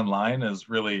being online is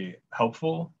really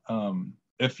helpful.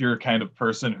 If you're kind of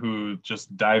person who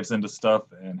just dives into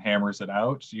stuff and hammers it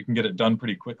out, you can get it done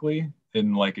pretty quickly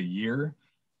in like a year.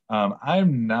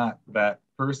 I'm not that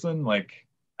person. Like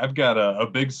I've got a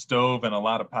big stove and a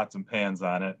lot of pots and pans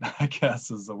on it, I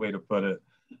guess is the way to put it.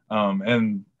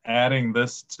 And adding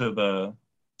this to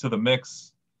the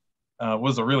mix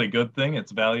was a really good thing.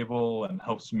 It's valuable and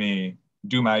helps me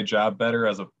do my job better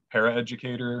as a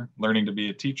paraeducator, learning to be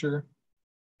a teacher.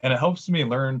 And it helps me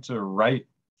learn to write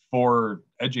for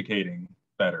educating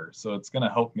better. So it's going to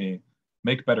help me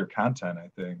make better content, I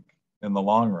think, in the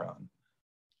long run.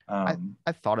 I Um,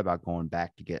 I thought about going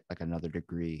back to get like another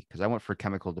degree because I went for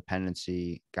chemical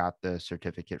dependency, got the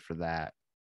certificate for that,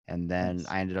 and then nice.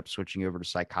 I ended up switching over to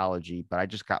psychology. But I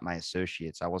just got my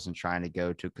associates. I wasn't trying to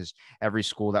go to because every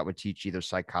school that would teach either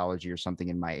psychology or something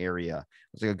in my area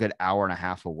was like a good hour and a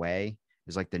half away.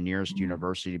 Is like the nearest Mm,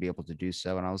 university to be able to do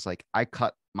so. And I was like, I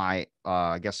cut my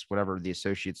I guess whatever the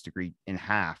associate's degree in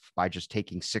half by just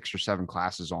taking 6 or 7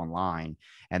 classes online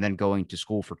and then going to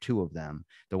school for 2 of them,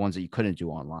 the ones that you couldn't do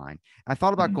online. I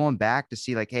thought about mm. going back to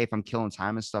see like, hey, if I'm killing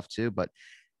time and stuff too, but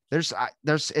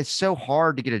it's so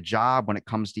hard to get a job when it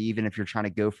comes to even if you're trying to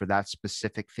go for that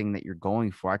specific thing that you're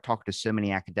going for. I talk to so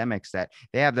many academics that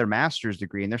they have their master's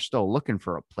degree and they're still looking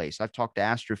for a place. I've talked to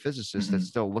astrophysicists that's Mhm.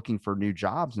 still looking for new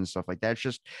jobs and stuff like that. It's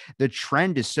just the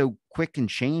trend is so quick and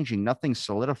changing. Nothing's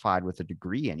solidified with a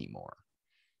degree anymore.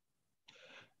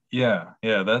 Yeah,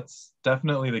 yeah, that's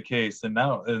definitely the case. And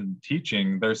now in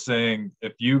teaching, they're saying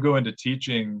if you go into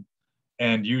teaching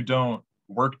and you don't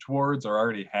work towards or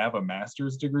already have a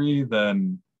master's degree,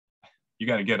 then you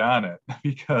got to get on it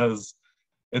because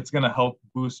it's going to help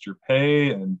boost your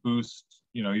pay and boost,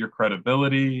 your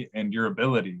credibility and your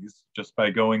abilities just by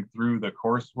going through the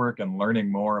coursework and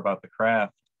learning more about the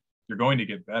craft. You're going to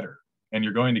get better and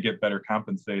you're going to get better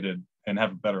compensated and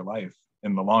have a better life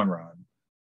in the long run.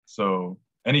 So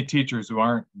any teachers who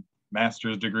aren't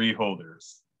master's degree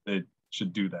holders, they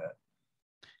should do that.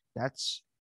 That's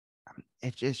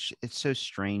it's so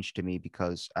strange to me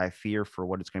because I fear for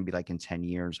what it's going to be like in 10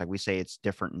 years. Like we say, it's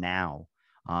different now.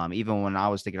 Even when I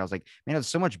was thinking, I was like, man, it's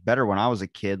so much better when I was a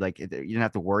kid. Like you didn't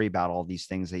have to worry about all these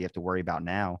things that you have to worry about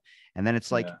now. And then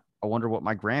it's like, Yeah. I wonder what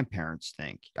my grandparents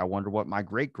think. I wonder what my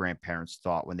great grandparents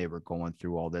thought when they were going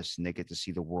through all this and they get to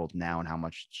see the world now and how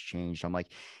much it's changed. I'm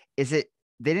like, is it,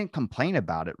 they didn't complain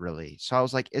about it really. So I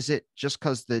was like, is it just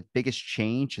because the biggest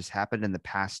change has happened in the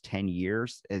past 10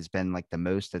 years has been like the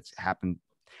most that's happened,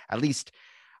 at least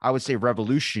I would say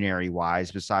revolutionary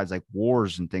wise, besides like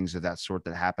wars and things of that sort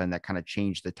that happened that kind of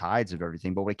changed the tides of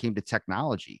everything. But when it came to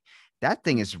technology, that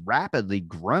thing has rapidly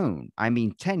grown. I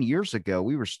mean, 10 years ago,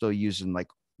 we were still using like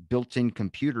built-in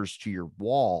computers to your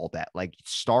wall that like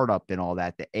startup and all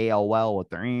that, the AOL with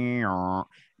the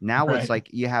now it's Right.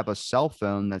 like you have a cell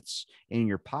phone that's in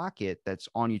your pocket that's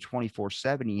on you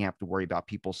 24/7. You have to worry about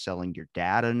people selling your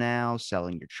data now,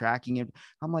 selling your tracking.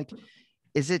 I'm like,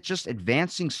 is it just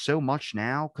advancing so much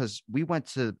now? Because we went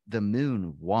to the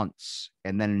moon once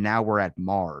and then now we're at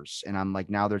Mars. And I'm like,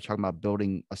 now they're talking about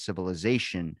building a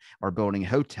civilization or building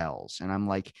hotels. And I'm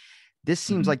like, this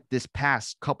seems Mhm. like this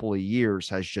past couple of years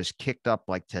has just kicked up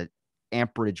like to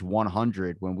amperage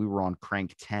 100 when we were on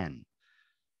crank 10.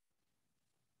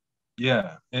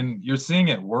 Yeah, and you're seeing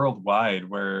it worldwide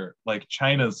where like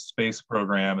China's space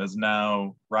program is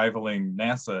now rivaling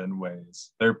NASA in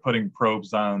ways. They're putting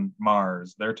probes on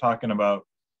Mars. They're talking about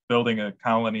building a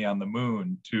colony on the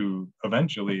moon to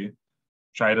eventually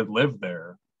try to live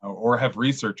there or have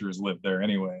researchers live there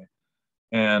anyway.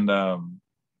 And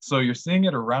so you're seeing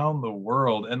it around the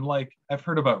world. And like I've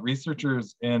heard about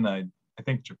researchers in, I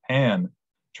think, Japan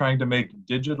trying to make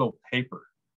digital paper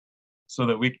so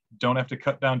that we don't have to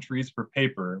cut down trees for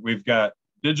paper. We've got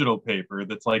digital paper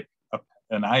that's like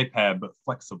an iPad, but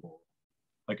flexible,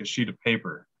 like a sheet of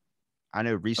paper. I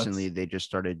know recently That's they just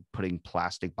started putting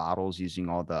plastic bottles using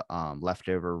all the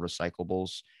leftover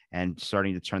recyclables and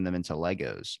starting to turn them into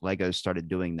Legos. Legos started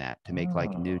doing that to make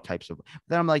like new oh, types of. But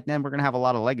then I'm like, then we're gonna have a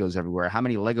lot of Legos everywhere. How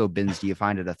many Lego bins do you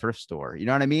find at a thrift store? You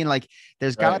know what I mean? Like,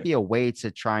 there's got to right. be a way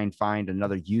to try and find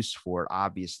another use for it,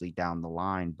 obviously down the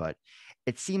line. But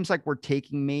it seems like we're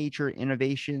taking major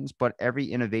innovations, but every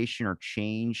innovation or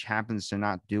change happens to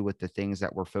not do with the things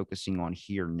that we're focusing on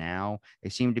here now. They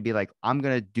seem to be like, I'm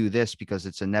going to do this because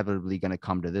it's inevitably going to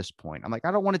come to this point. I'm like,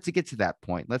 I don't want it to get to that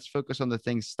point. Let's focus on the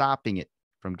things stopping it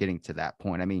from getting to that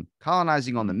point. I mean,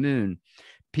 colonizing on the Mm, moon,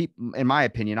 people, in my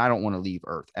opinion, I don't want to leave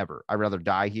Earth ever. I'd rather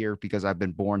die here because I've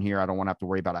been born here. I don't want to have to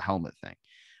worry about a helmet thing.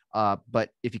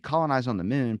 But if you colonize on the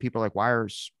moon, people are like, why are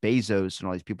Bezos and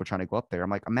all these people trying to go up there? I'm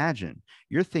like, imagine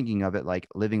you're thinking of it like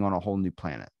living on a whole new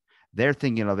planet. They're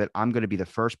thinking of it, I'm going to be the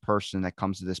first person that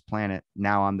comes to this planet.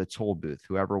 Now I'm the toll booth.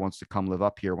 Whoever wants to come live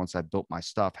up here once I've built my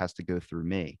stuff has to go through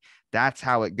me. That's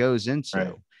how it goes into.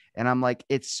 right. And I'm like,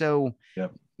 it's so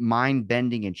Yep. mind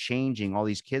bending and changing. All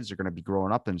these kids are going to be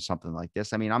growing up in something like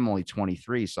this. I mean, I'm only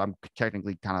 23, so I'm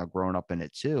technically kind of growing up in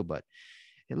it too. But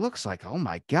it looks like, oh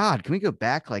my God, can we go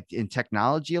back like in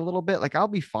technology a little bit? Like, I'll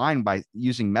be fine by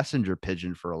using messenger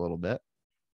pigeon for a little bit.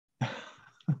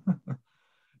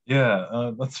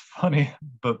 Yeah, that's funny.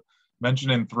 But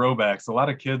mentioning throwbacks, a lot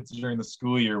of kids during the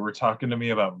school year were talking to me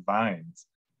about vines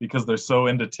because they're so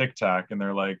into TikTok and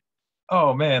they're like,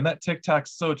 oh man, that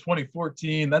TikTok's so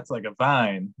 2014. That's like a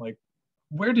vine. Like,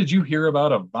 where did you hear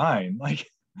about a vine? Like,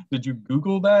 did you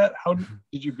Google that? How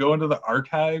did you go into the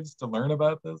archives to learn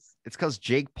about this? It's because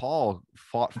Jake Paul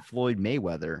fought Floyd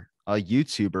Mayweather. A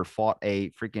YouTuber fought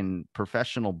a freaking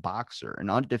professional boxer, an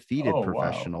undefeated Oh, wow.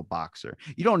 professional boxer.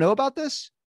 You don't know about this?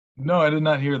 No, I did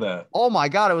not hear that. Oh my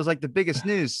God, it was like the biggest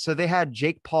news. So they had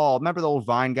Jake Paul. Remember the old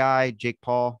Vine guy, Jake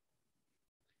Paul?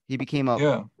 He became a,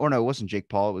 Yeah. or no, it wasn't Jake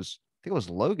Paul. It was, I think it was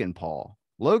Logan Paul.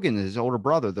 Logan is his older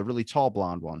brother, the really tall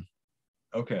blonde one.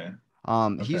 Okay.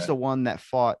 He's Okay. the one that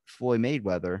fought Floyd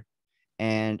Mayweather,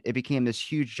 and it became this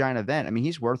huge giant event. I mean,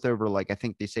 he's worth over like I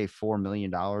think they say $4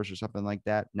 million or something like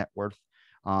that net worth.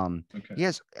 Okay. He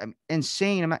has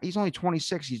insane amount. He's only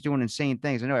 26. He's doing insane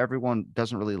things. I know everyone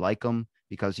doesn't really like him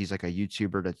because he's like a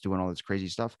YouTuber that's doing all this crazy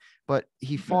stuff, but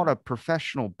he fought Yeah. a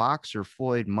professional boxer,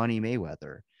 Floyd Money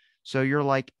Mayweather. So you're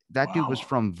like, that dude was Wow.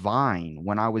 from Vine.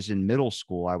 When I was in middle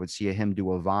school, I would see him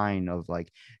do a Vine of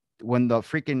like when the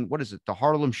freaking, what is it? The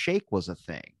Harlem Shake was a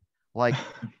thing. Like,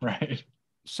 Right.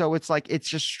 so it's like it's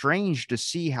just strange to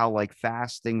see how like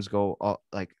fast things go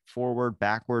like forward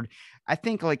backward. I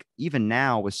think like even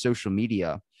now with social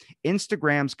media,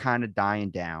 Instagram's kind of dying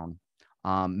down,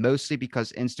 mostly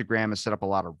because Instagram has set up a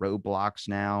lot of roadblocks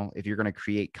now. If you're going to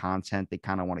create content, they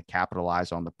kind of want to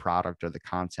capitalize on the product or the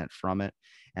content from it.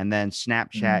 And then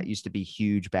Snapchat Mm. used to be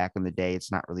huge back in the day.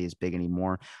 It's not really as big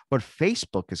anymore, but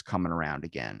Facebook is coming around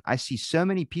again. I see so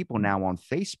many people Mm. now on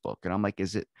Facebook, and I'm like,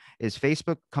 is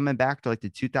Facebook coming back to like the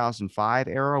 2005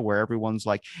 era where everyone's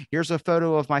like, here's a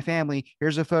photo of my family,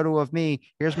 here's a photo of me,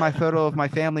 here's my photo of my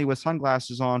family with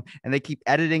sunglasses on, and they keep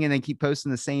editing and they keep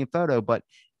posting the same photo, but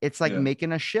it's like Yeah.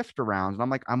 making a shift around. And I'm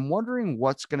like, I'm wondering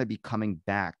what's going to be coming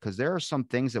back because there are some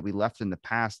things that we left in the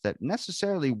past that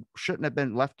necessarily shouldn't have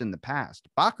been left in the past.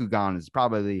 Bakugan is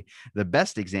probably the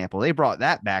best example. They brought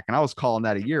that back, and I was calling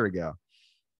that a year ago.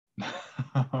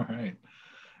 All right.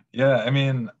 Yeah, I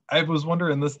mean, I was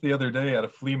wondering this the other day at a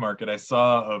flea market. I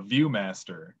saw a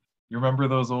Viewmaster. You remember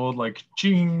those old like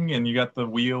ching and you got the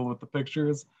wheel with the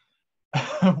pictures?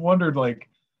 I wondered like,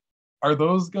 are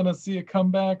those gonna see a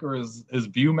comeback or is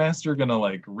Viewmaster gonna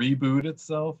like reboot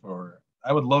itself? Or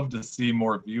I would love to see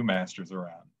more Viewmasters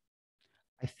around.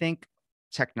 I think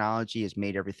technology has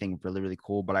made everything really, really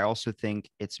cool, but I also think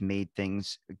it's made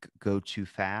things go too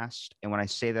fast. And when I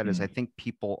say that is I Mm, think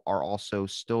people are also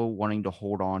still wanting to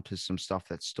hold on to some stuff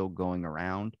that's still going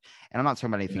around. And I'm not talking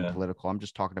about anything yeah. political. I'm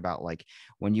just talking about like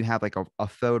when you have like a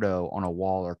photo on a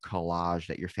wall or collage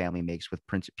that your family makes with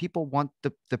printed, people want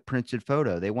the printed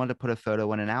photo. They want to put a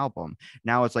photo in an album.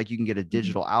 Now it's like you can get a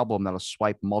Mhm. digital album that'll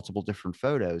swipe multiple different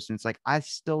photos. And it's like, I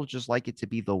still just like it to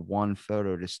be the one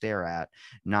photo to stare at,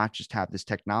 not just have this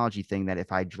technology thing that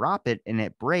if I drop it and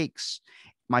it breaks,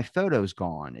 my photo's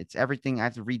gone. It's everything. I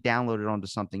have to re-download it onto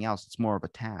something else. It's more of a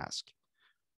task.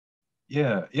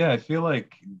 Yeah, yeah, I feel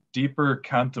like deeper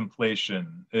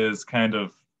contemplation is kind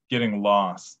of getting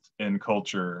lost in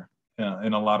culture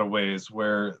in a lot of ways,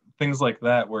 where things like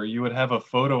that, where you would have a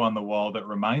photo on the wall that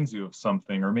reminds you of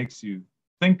something or makes you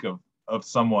think of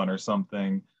someone or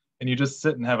something, and you just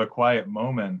sit and have a quiet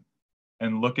moment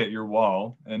and look at your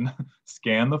wall and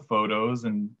scan the photos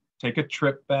and take a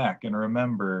trip back and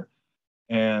remember.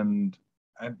 And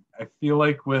I feel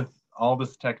like with all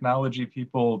this technology,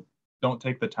 people don't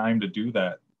take the time to do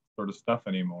that sort of stuff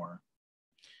anymore.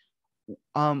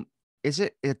 Um, is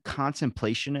it a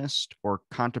contemplationist or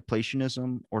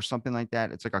contemplationism or something like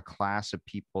that? It's like a class of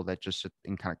people that just sit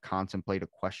and kind of contemplate a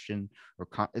question or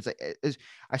it's like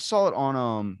I saw it on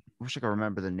I wish I could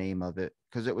remember the name of it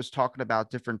because it was talking about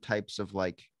different types of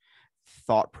like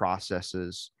thought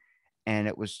processes, and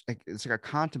it's like a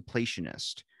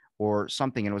contemplationist or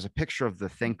something, and it was a picture of the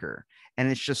thinker,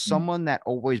 and it's just Mm, someone that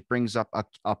always brings up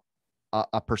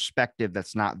a perspective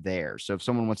that's not there. So if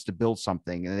someone wants to build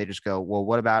something and they just go, well,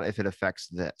 what about if it affects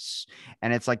this?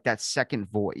 And it's like that second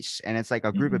voice. And it's like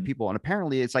a group of mhm. people. And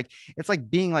apparently it's like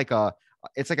being like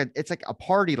it's like a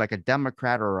party, like a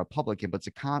Democrat or a Republican, but it's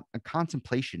a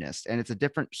contemplationist, and it's a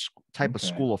different type of Okay,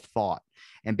 school of thought.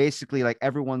 And basically, like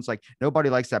everyone's like, nobody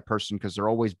likes that person because they're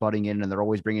always butting in and they're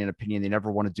always bringing an opinion. They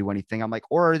never want to do anything. I'm like,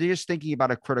 or are they just thinking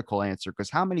about a critical answer?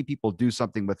 Because how many people do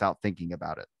something without thinking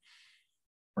about it?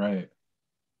 right.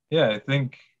 Yeah, I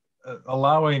think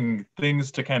allowing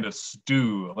things to kind of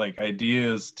stew, like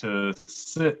ideas to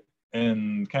sit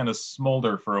and kind of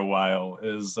smolder for a while,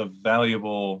 is a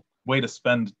valuable way to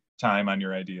spend time on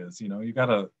your ideas. You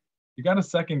gotta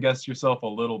second guess yourself a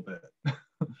little bit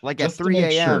Like at just to 3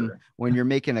 make a.m. sure. when you're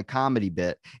making a comedy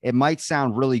bit, it might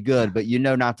sound really good, but you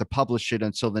know not to publish it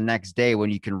until the next day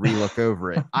when you can relook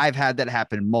over it. I've had that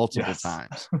happen multiple Yes.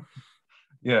 times.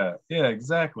 Yeah, yeah,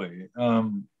 exactly.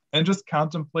 And just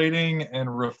contemplating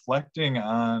and reflecting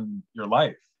on your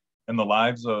life and the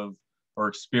lives of or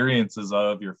experiences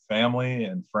of your family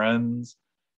and friends,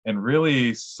 and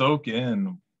really soak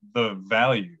in the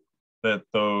value that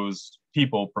those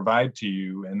people provide to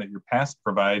you and that your past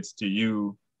provides to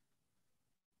you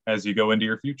as you go into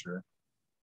your future.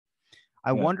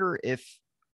 I Yeah. wonder if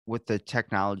with the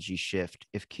technology shift,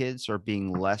 if kids are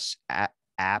being less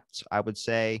apt, I would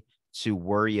say, to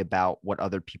worry about what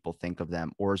other people think of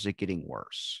them, or is it getting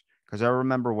worse? Because I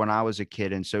remember when I was a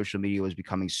kid and social media was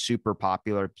becoming super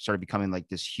popular, started becoming like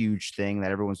this huge thing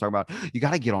that everyone's talking about. You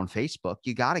got to get on Facebook.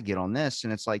 You got to get on this.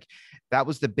 And it's like, that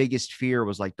was the biggest fear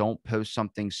was like, don't post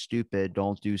something stupid.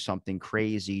 Don't do something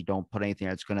crazy. Don't put anything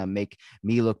that's going to make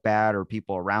me look bad or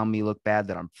people around me look bad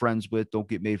that I'm friends with. Don't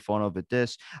get made fun of at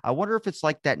this. I wonder if it's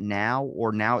like that now,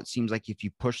 or now it seems like if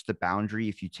you push the boundary,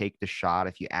 if you take the shot,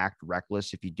 if you act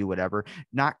reckless, if you do whatever,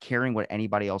 not caring what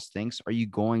anybody else thinks, are you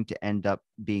going to end up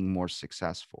being more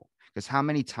successful? Because how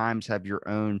many times have your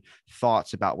own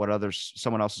thoughts about what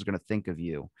someone else is going to think of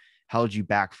you held you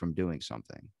back from doing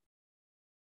something?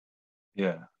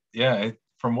 Yeah. Yeah.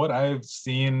 From what I've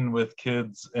seen with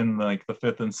kids in like the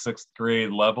fifth and sixth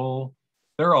grade level,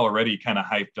 they're already kind of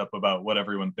hyped up about what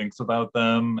everyone thinks about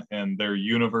them, and their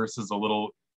universe is a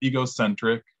little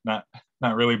egocentric, not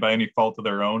really by any fault of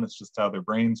their own. It's just how their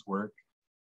brains work.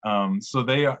 So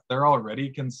they're already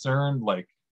concerned. Like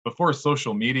before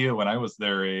social media, when I was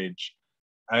their age,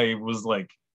 I was like,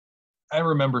 I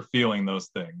remember feeling those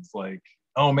things like,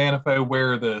 oh man, if I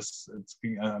wear this,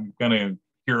 I'm gonna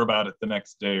hear about it the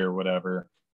next day or whatever.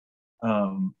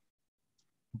 Um,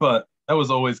 but that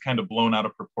was always kind of blown out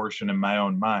of proportion in my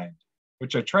own mind,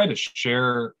 which I try to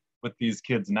share with these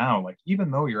kids now. Like,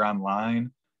 even though you're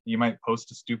online, you might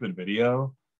post a stupid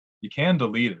video, you can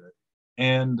delete it.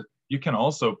 And you can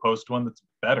also post one that's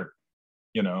better,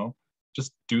 you know,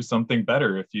 just do something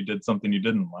better. If you did something you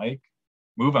didn't like,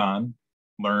 move on,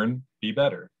 learn, be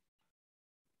better.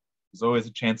 There's always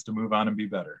a chance to move on and be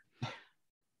better.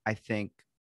 I think,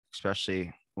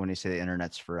 especially when they say the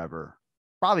internet's forever,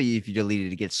 probably if you deleted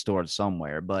it, it gets stored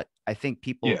somewhere. But I think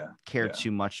people Yeah, care yeah,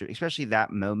 too much, especially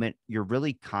that moment. You're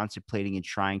really contemplating and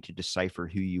trying to decipher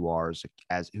who you are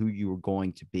as who you are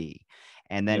going to be.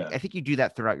 And then yeah. I think you do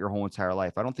that throughout your whole entire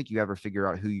life. I don't think you ever figure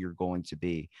out who you're going to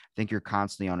be. I think you're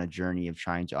constantly on a journey of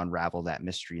trying to unravel that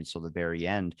mystery until the very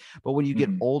end. But when you get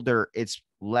Hmm. older, it's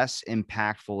less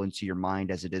impactful into your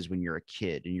mind as it is when you're a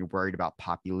kid and you're worried about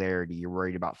popularity, you're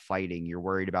worried about fighting, you're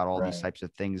worried about all these Right. types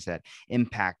of things that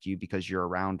impact you because you're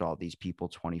around all these people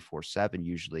 24/7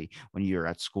 usually when you're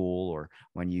at school or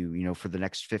when you for the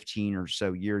next 15 or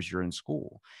so years you're in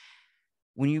school.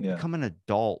 When you Yeah. become an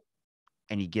adult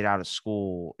and you get out of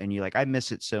school and you're like, I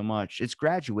miss it so much. It's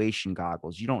graduation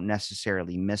goggles. You don't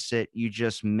necessarily miss it. You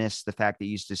just miss the fact that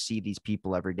you used to see these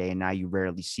people every day and now you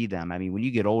rarely see them. I mean, when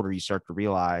you get older, you start to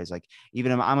realize, like,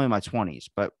 even I'm in my 20s,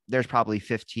 but there's probably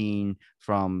 15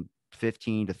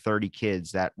 to 30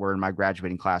 kids that were in my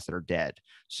graduating class that are dead.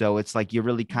 So it's like you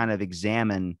really kind of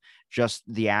examine just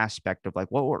the aspect of like,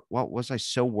 what was I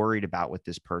so worried about with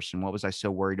this person? What was I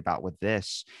so worried about with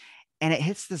this? And it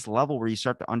hits this level where you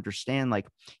start to understand, like,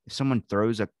 if someone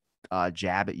throws a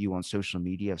jab at you on social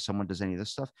media, if someone does any of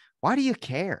this stuff, why do you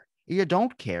care? You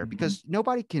don't care Hmm. because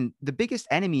nobody can. The biggest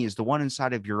enemy is the one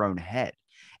inside of your own head.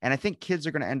 And I think kids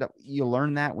are going to end up, you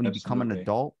learn that when you become an Absolutely.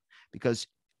 adult, because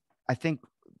I think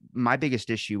my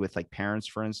biggest issue with like parents,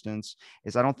 for instance,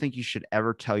 is I don't think you should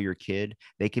ever tell your kid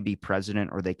they can be president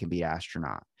or they can be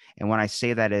astronaut. And when I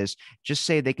say that is, just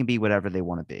say they can be whatever they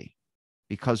want to be,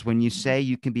 because when you Hmm. say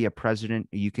you can be a president,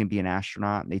 you can be an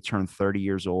astronaut, and they turn 30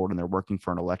 years old and they're working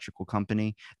for an electrical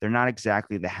company, they're not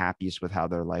exactly the happiest with how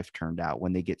their life turned out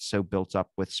when they get so built up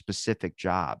with specific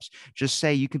jobs. Just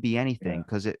say you can be anything Yeah.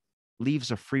 because it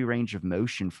leaves a free range of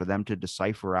motion for them to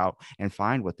decipher out and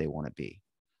find what they want to be.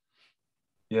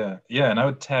 Yeah. Yeah. And I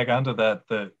would tag onto that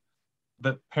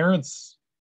parents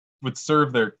would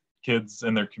serve their kids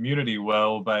and their community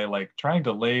well by like trying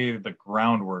to lay the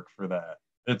groundwork for that.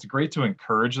 It's great to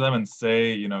encourage them and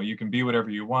say, you can be whatever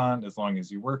you want as long as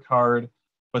you work hard,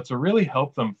 but to really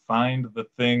help them find the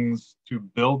things to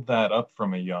build that up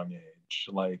from a young age.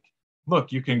 Like,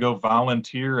 look, you can go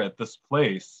volunteer at this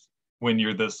place when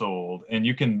you're this old, and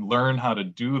you can learn how to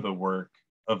do the work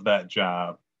of that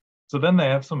job. So then they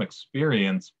have some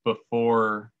experience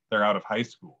before they're out of high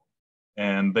school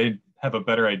and they have a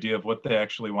better idea of what they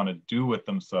actually want to do with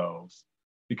themselves.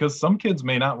 Because some kids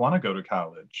may not want to go to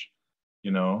college.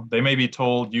 They may be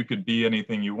told you could be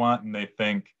anything you want, and they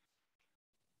think,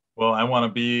 well, I want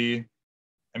to be.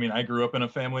 I mean, I grew up in a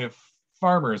family of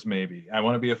farmers, maybe. I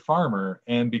want to be a farmer.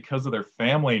 And because of their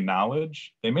family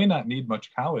knowledge, they may not need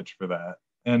much college for that.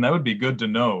 And that would be good to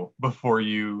know before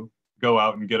you go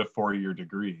out and get a 4 year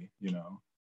degree.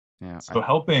 Yeah, So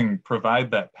helping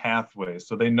provide that pathway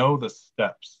so they know the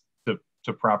steps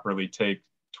to properly take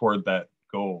toward that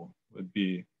goal would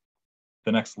be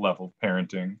the next level of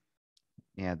parenting.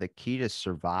 yeah, the key to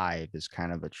survive is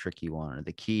kind of a tricky one, or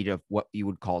the key to what you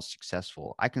would call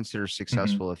successful. I consider Hmm.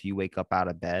 successful if you wake up out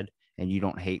of bed and you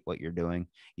don't hate what you're doing.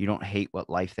 You don't hate what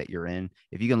life that you're in.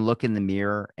 If you can look in the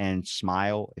mirror and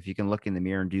smile, if you can look in the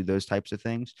mirror and do those types of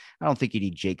things, I don't think you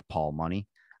need Jake Paul money.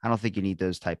 I don't think you need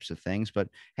those types of things. But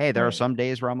hey, there are Right. some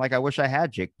days where I'm like, I wish I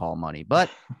had Jake Paul money.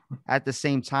 But at the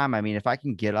same time, I mean, if I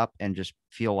can get up and just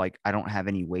feel like I don't have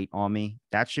any weight on me,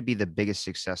 that should be the biggest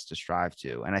success to strive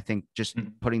to. And I think just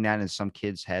putting that in some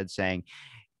kid's head, saying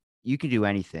you can do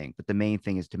anything, but the main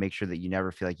thing is to make sure that you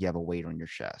never feel like you have a weight on your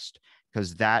chest,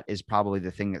 because that is probably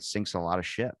the thing that sinks a lot of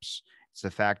ships. It's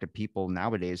the fact that people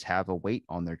nowadays have a weight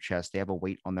on their chest, they have a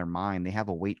weight on their mind, they have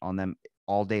a weight on them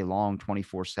all day long,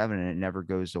 24/7, and it never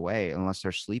goes away unless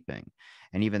they're sleeping.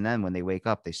 And even then, when they wake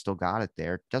up, they still got it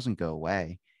there. It doesn't go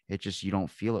away. It just, you don't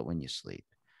feel it when you sleep.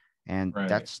 And Right.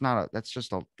 that's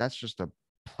just a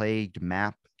plagued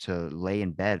map to lay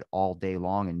in bed all day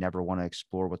long and never want to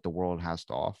explore what the world has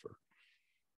to offer.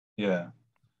 Yeah.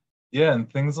 Yeah,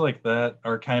 and things like that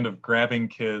are kind of grabbing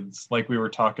kids, like we were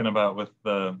talking about with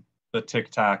the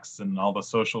TikToks and all the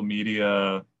social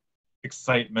media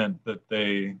excitement that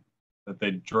they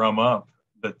drum up.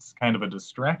 That's kind of a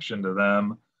distraction to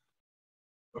them.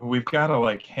 We've got to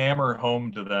like hammer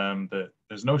home to them that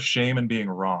there's no shame in being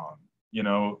wrong.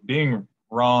 Being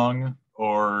wrong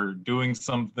or doing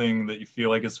something that you feel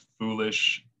like is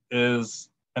foolish is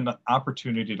an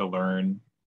opportunity to learn.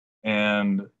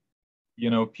 And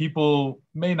people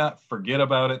may not forget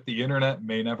about it. The internet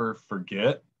may never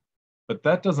forget, but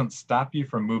that doesn't stop you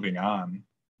from moving on,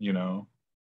 you know,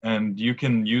 and you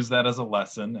can use that as a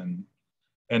lesson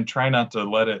and try not to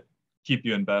let it keep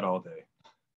you in bed all day.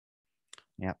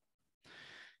 Yeah.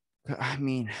 I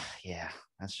mean, yeah,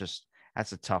 that's just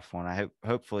That's a tough one. I hope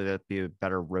hopefully that'd be a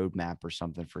better roadmap or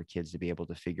something for kids to be able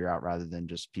to figure out rather than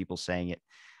just people saying it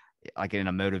like in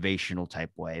a motivational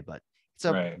type way. But it's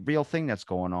a Right. real thing that's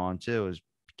going on too, is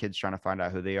kids trying to find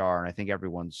out who they are. And I think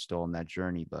everyone's still in that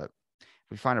journey. But if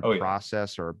we find a Oh yeah.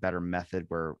 process or a better method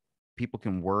where people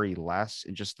can worry less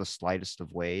in just the slightest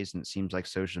of ways, and it seems like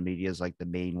social media is like the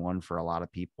main one for a lot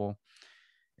of people.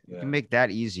 We can Yeah. make that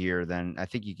easier, then I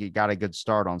think you got a good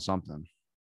start on something.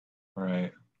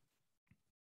 Right.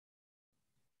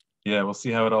 Yeah, we'll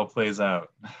see how it all plays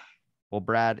out. Well,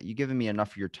 Brad, you given me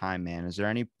enough of your time, man. Is there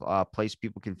any place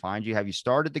people can find you? Have you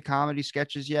started the comedy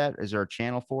sketches yet? Is there a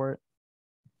channel for it?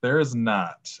 There is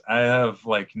not. I have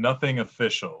like nothing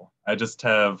official. I just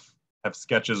have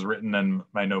sketches written in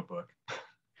my notebook.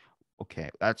 Okay,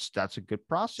 that's a good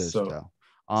process So though.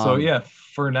 so Um, yeah,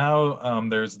 for now,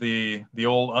 there's the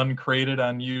old uncrated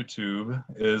on YouTube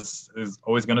is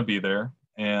always going to be there,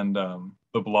 and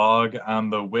the blog on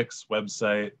the Wix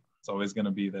website is always going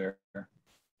to be there.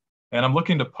 And I'm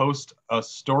looking to post a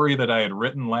story that I had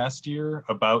written last year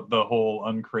about the whole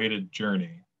uncrated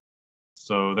journey.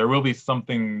 So there will be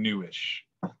something newish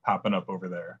popping up over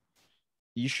there.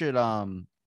 you should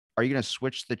are you gonna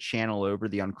switch the channel over,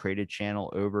 the uncrated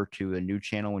channel over to a new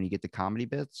channel when you get the comedy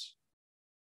bits?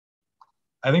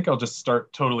 I think I'll just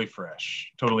start totally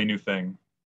fresh, totally new thing.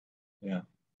 Yeah.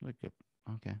 Okay.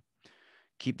 Okay.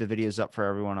 Keep the videos up for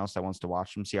everyone else that wants to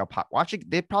watch them. See how watch it.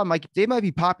 They might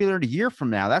be popular in a year from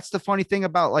now. That's the funny thing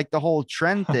about like the whole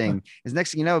trend thing is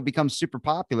next thing you know, it becomes super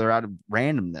popular out of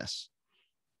randomness.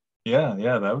 Yeah,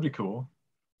 yeah, that would be cool.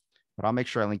 But I'll make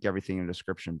sure I link everything in the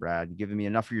description, Brad. You've given me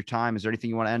enough of your time. Is there anything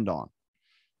you want to end on?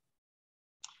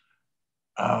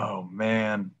 Oh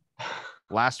man.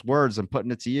 Last words. I'm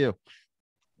putting it to you.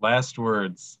 Last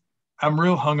words. I'm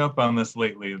real hung up on this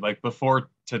lately, like before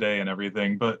today and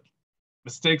everything, but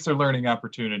mistakes are learning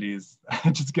opportunities. I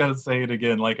just got to say it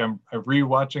again. Like I'm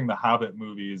rewatching the Hobbit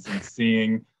movies and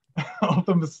seeing all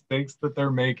the mistakes that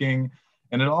they're making,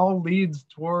 and it all leads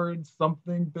towards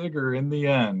something bigger in the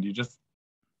end. You just,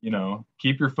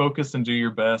 keep your focus and do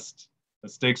your best.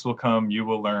 Mistakes will come, you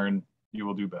will learn, you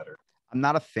will do better. I'm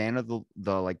not a fan of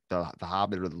the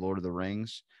Hobbit or the Lord of the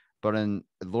Rings, but in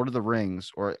Lord of the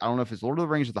Rings, or I don't know if it's Lord of the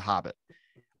Rings or the Hobbit,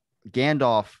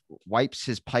 Gandalf wipes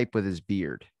his pipe with his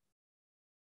beard.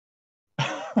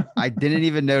 I didn't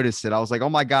even notice it. I was like, oh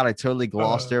my God, I totally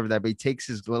glossed uh, over that. But he takes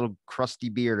his little crusty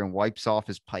beard and wipes off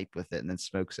his pipe with it and then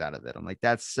smokes out of it. I'm like,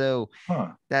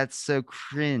 huh. that's so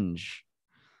cringe.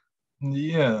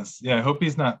 Yes. Yeah. I hope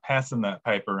he's not passing that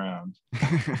pipe around.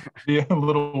 Be a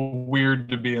little weird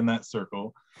to be in that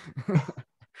circle.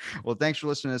 Well, thanks for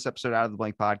listening to this episode Out of the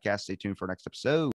Blank podcast. Stay tuned for next episode.